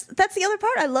that's the other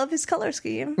part. I love his color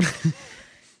scheme.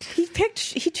 He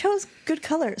chose good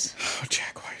colors. Oh,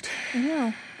 Jack White.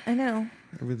 I know.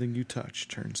 Everything you touch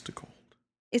turns to gold.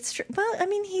 It's true. Well, I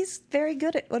mean, he's very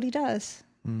good at what he does.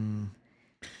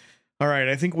 All right,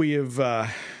 I think we have.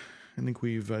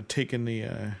 Taken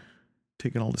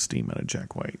all the steam out of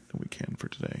Jack White that we can for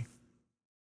today.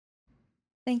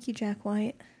 Thank you, Jack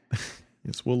White.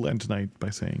 Yes, we'll end tonight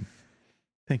by saying,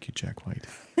 "Thank you, Jack White."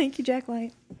 Thank you, Jack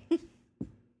White.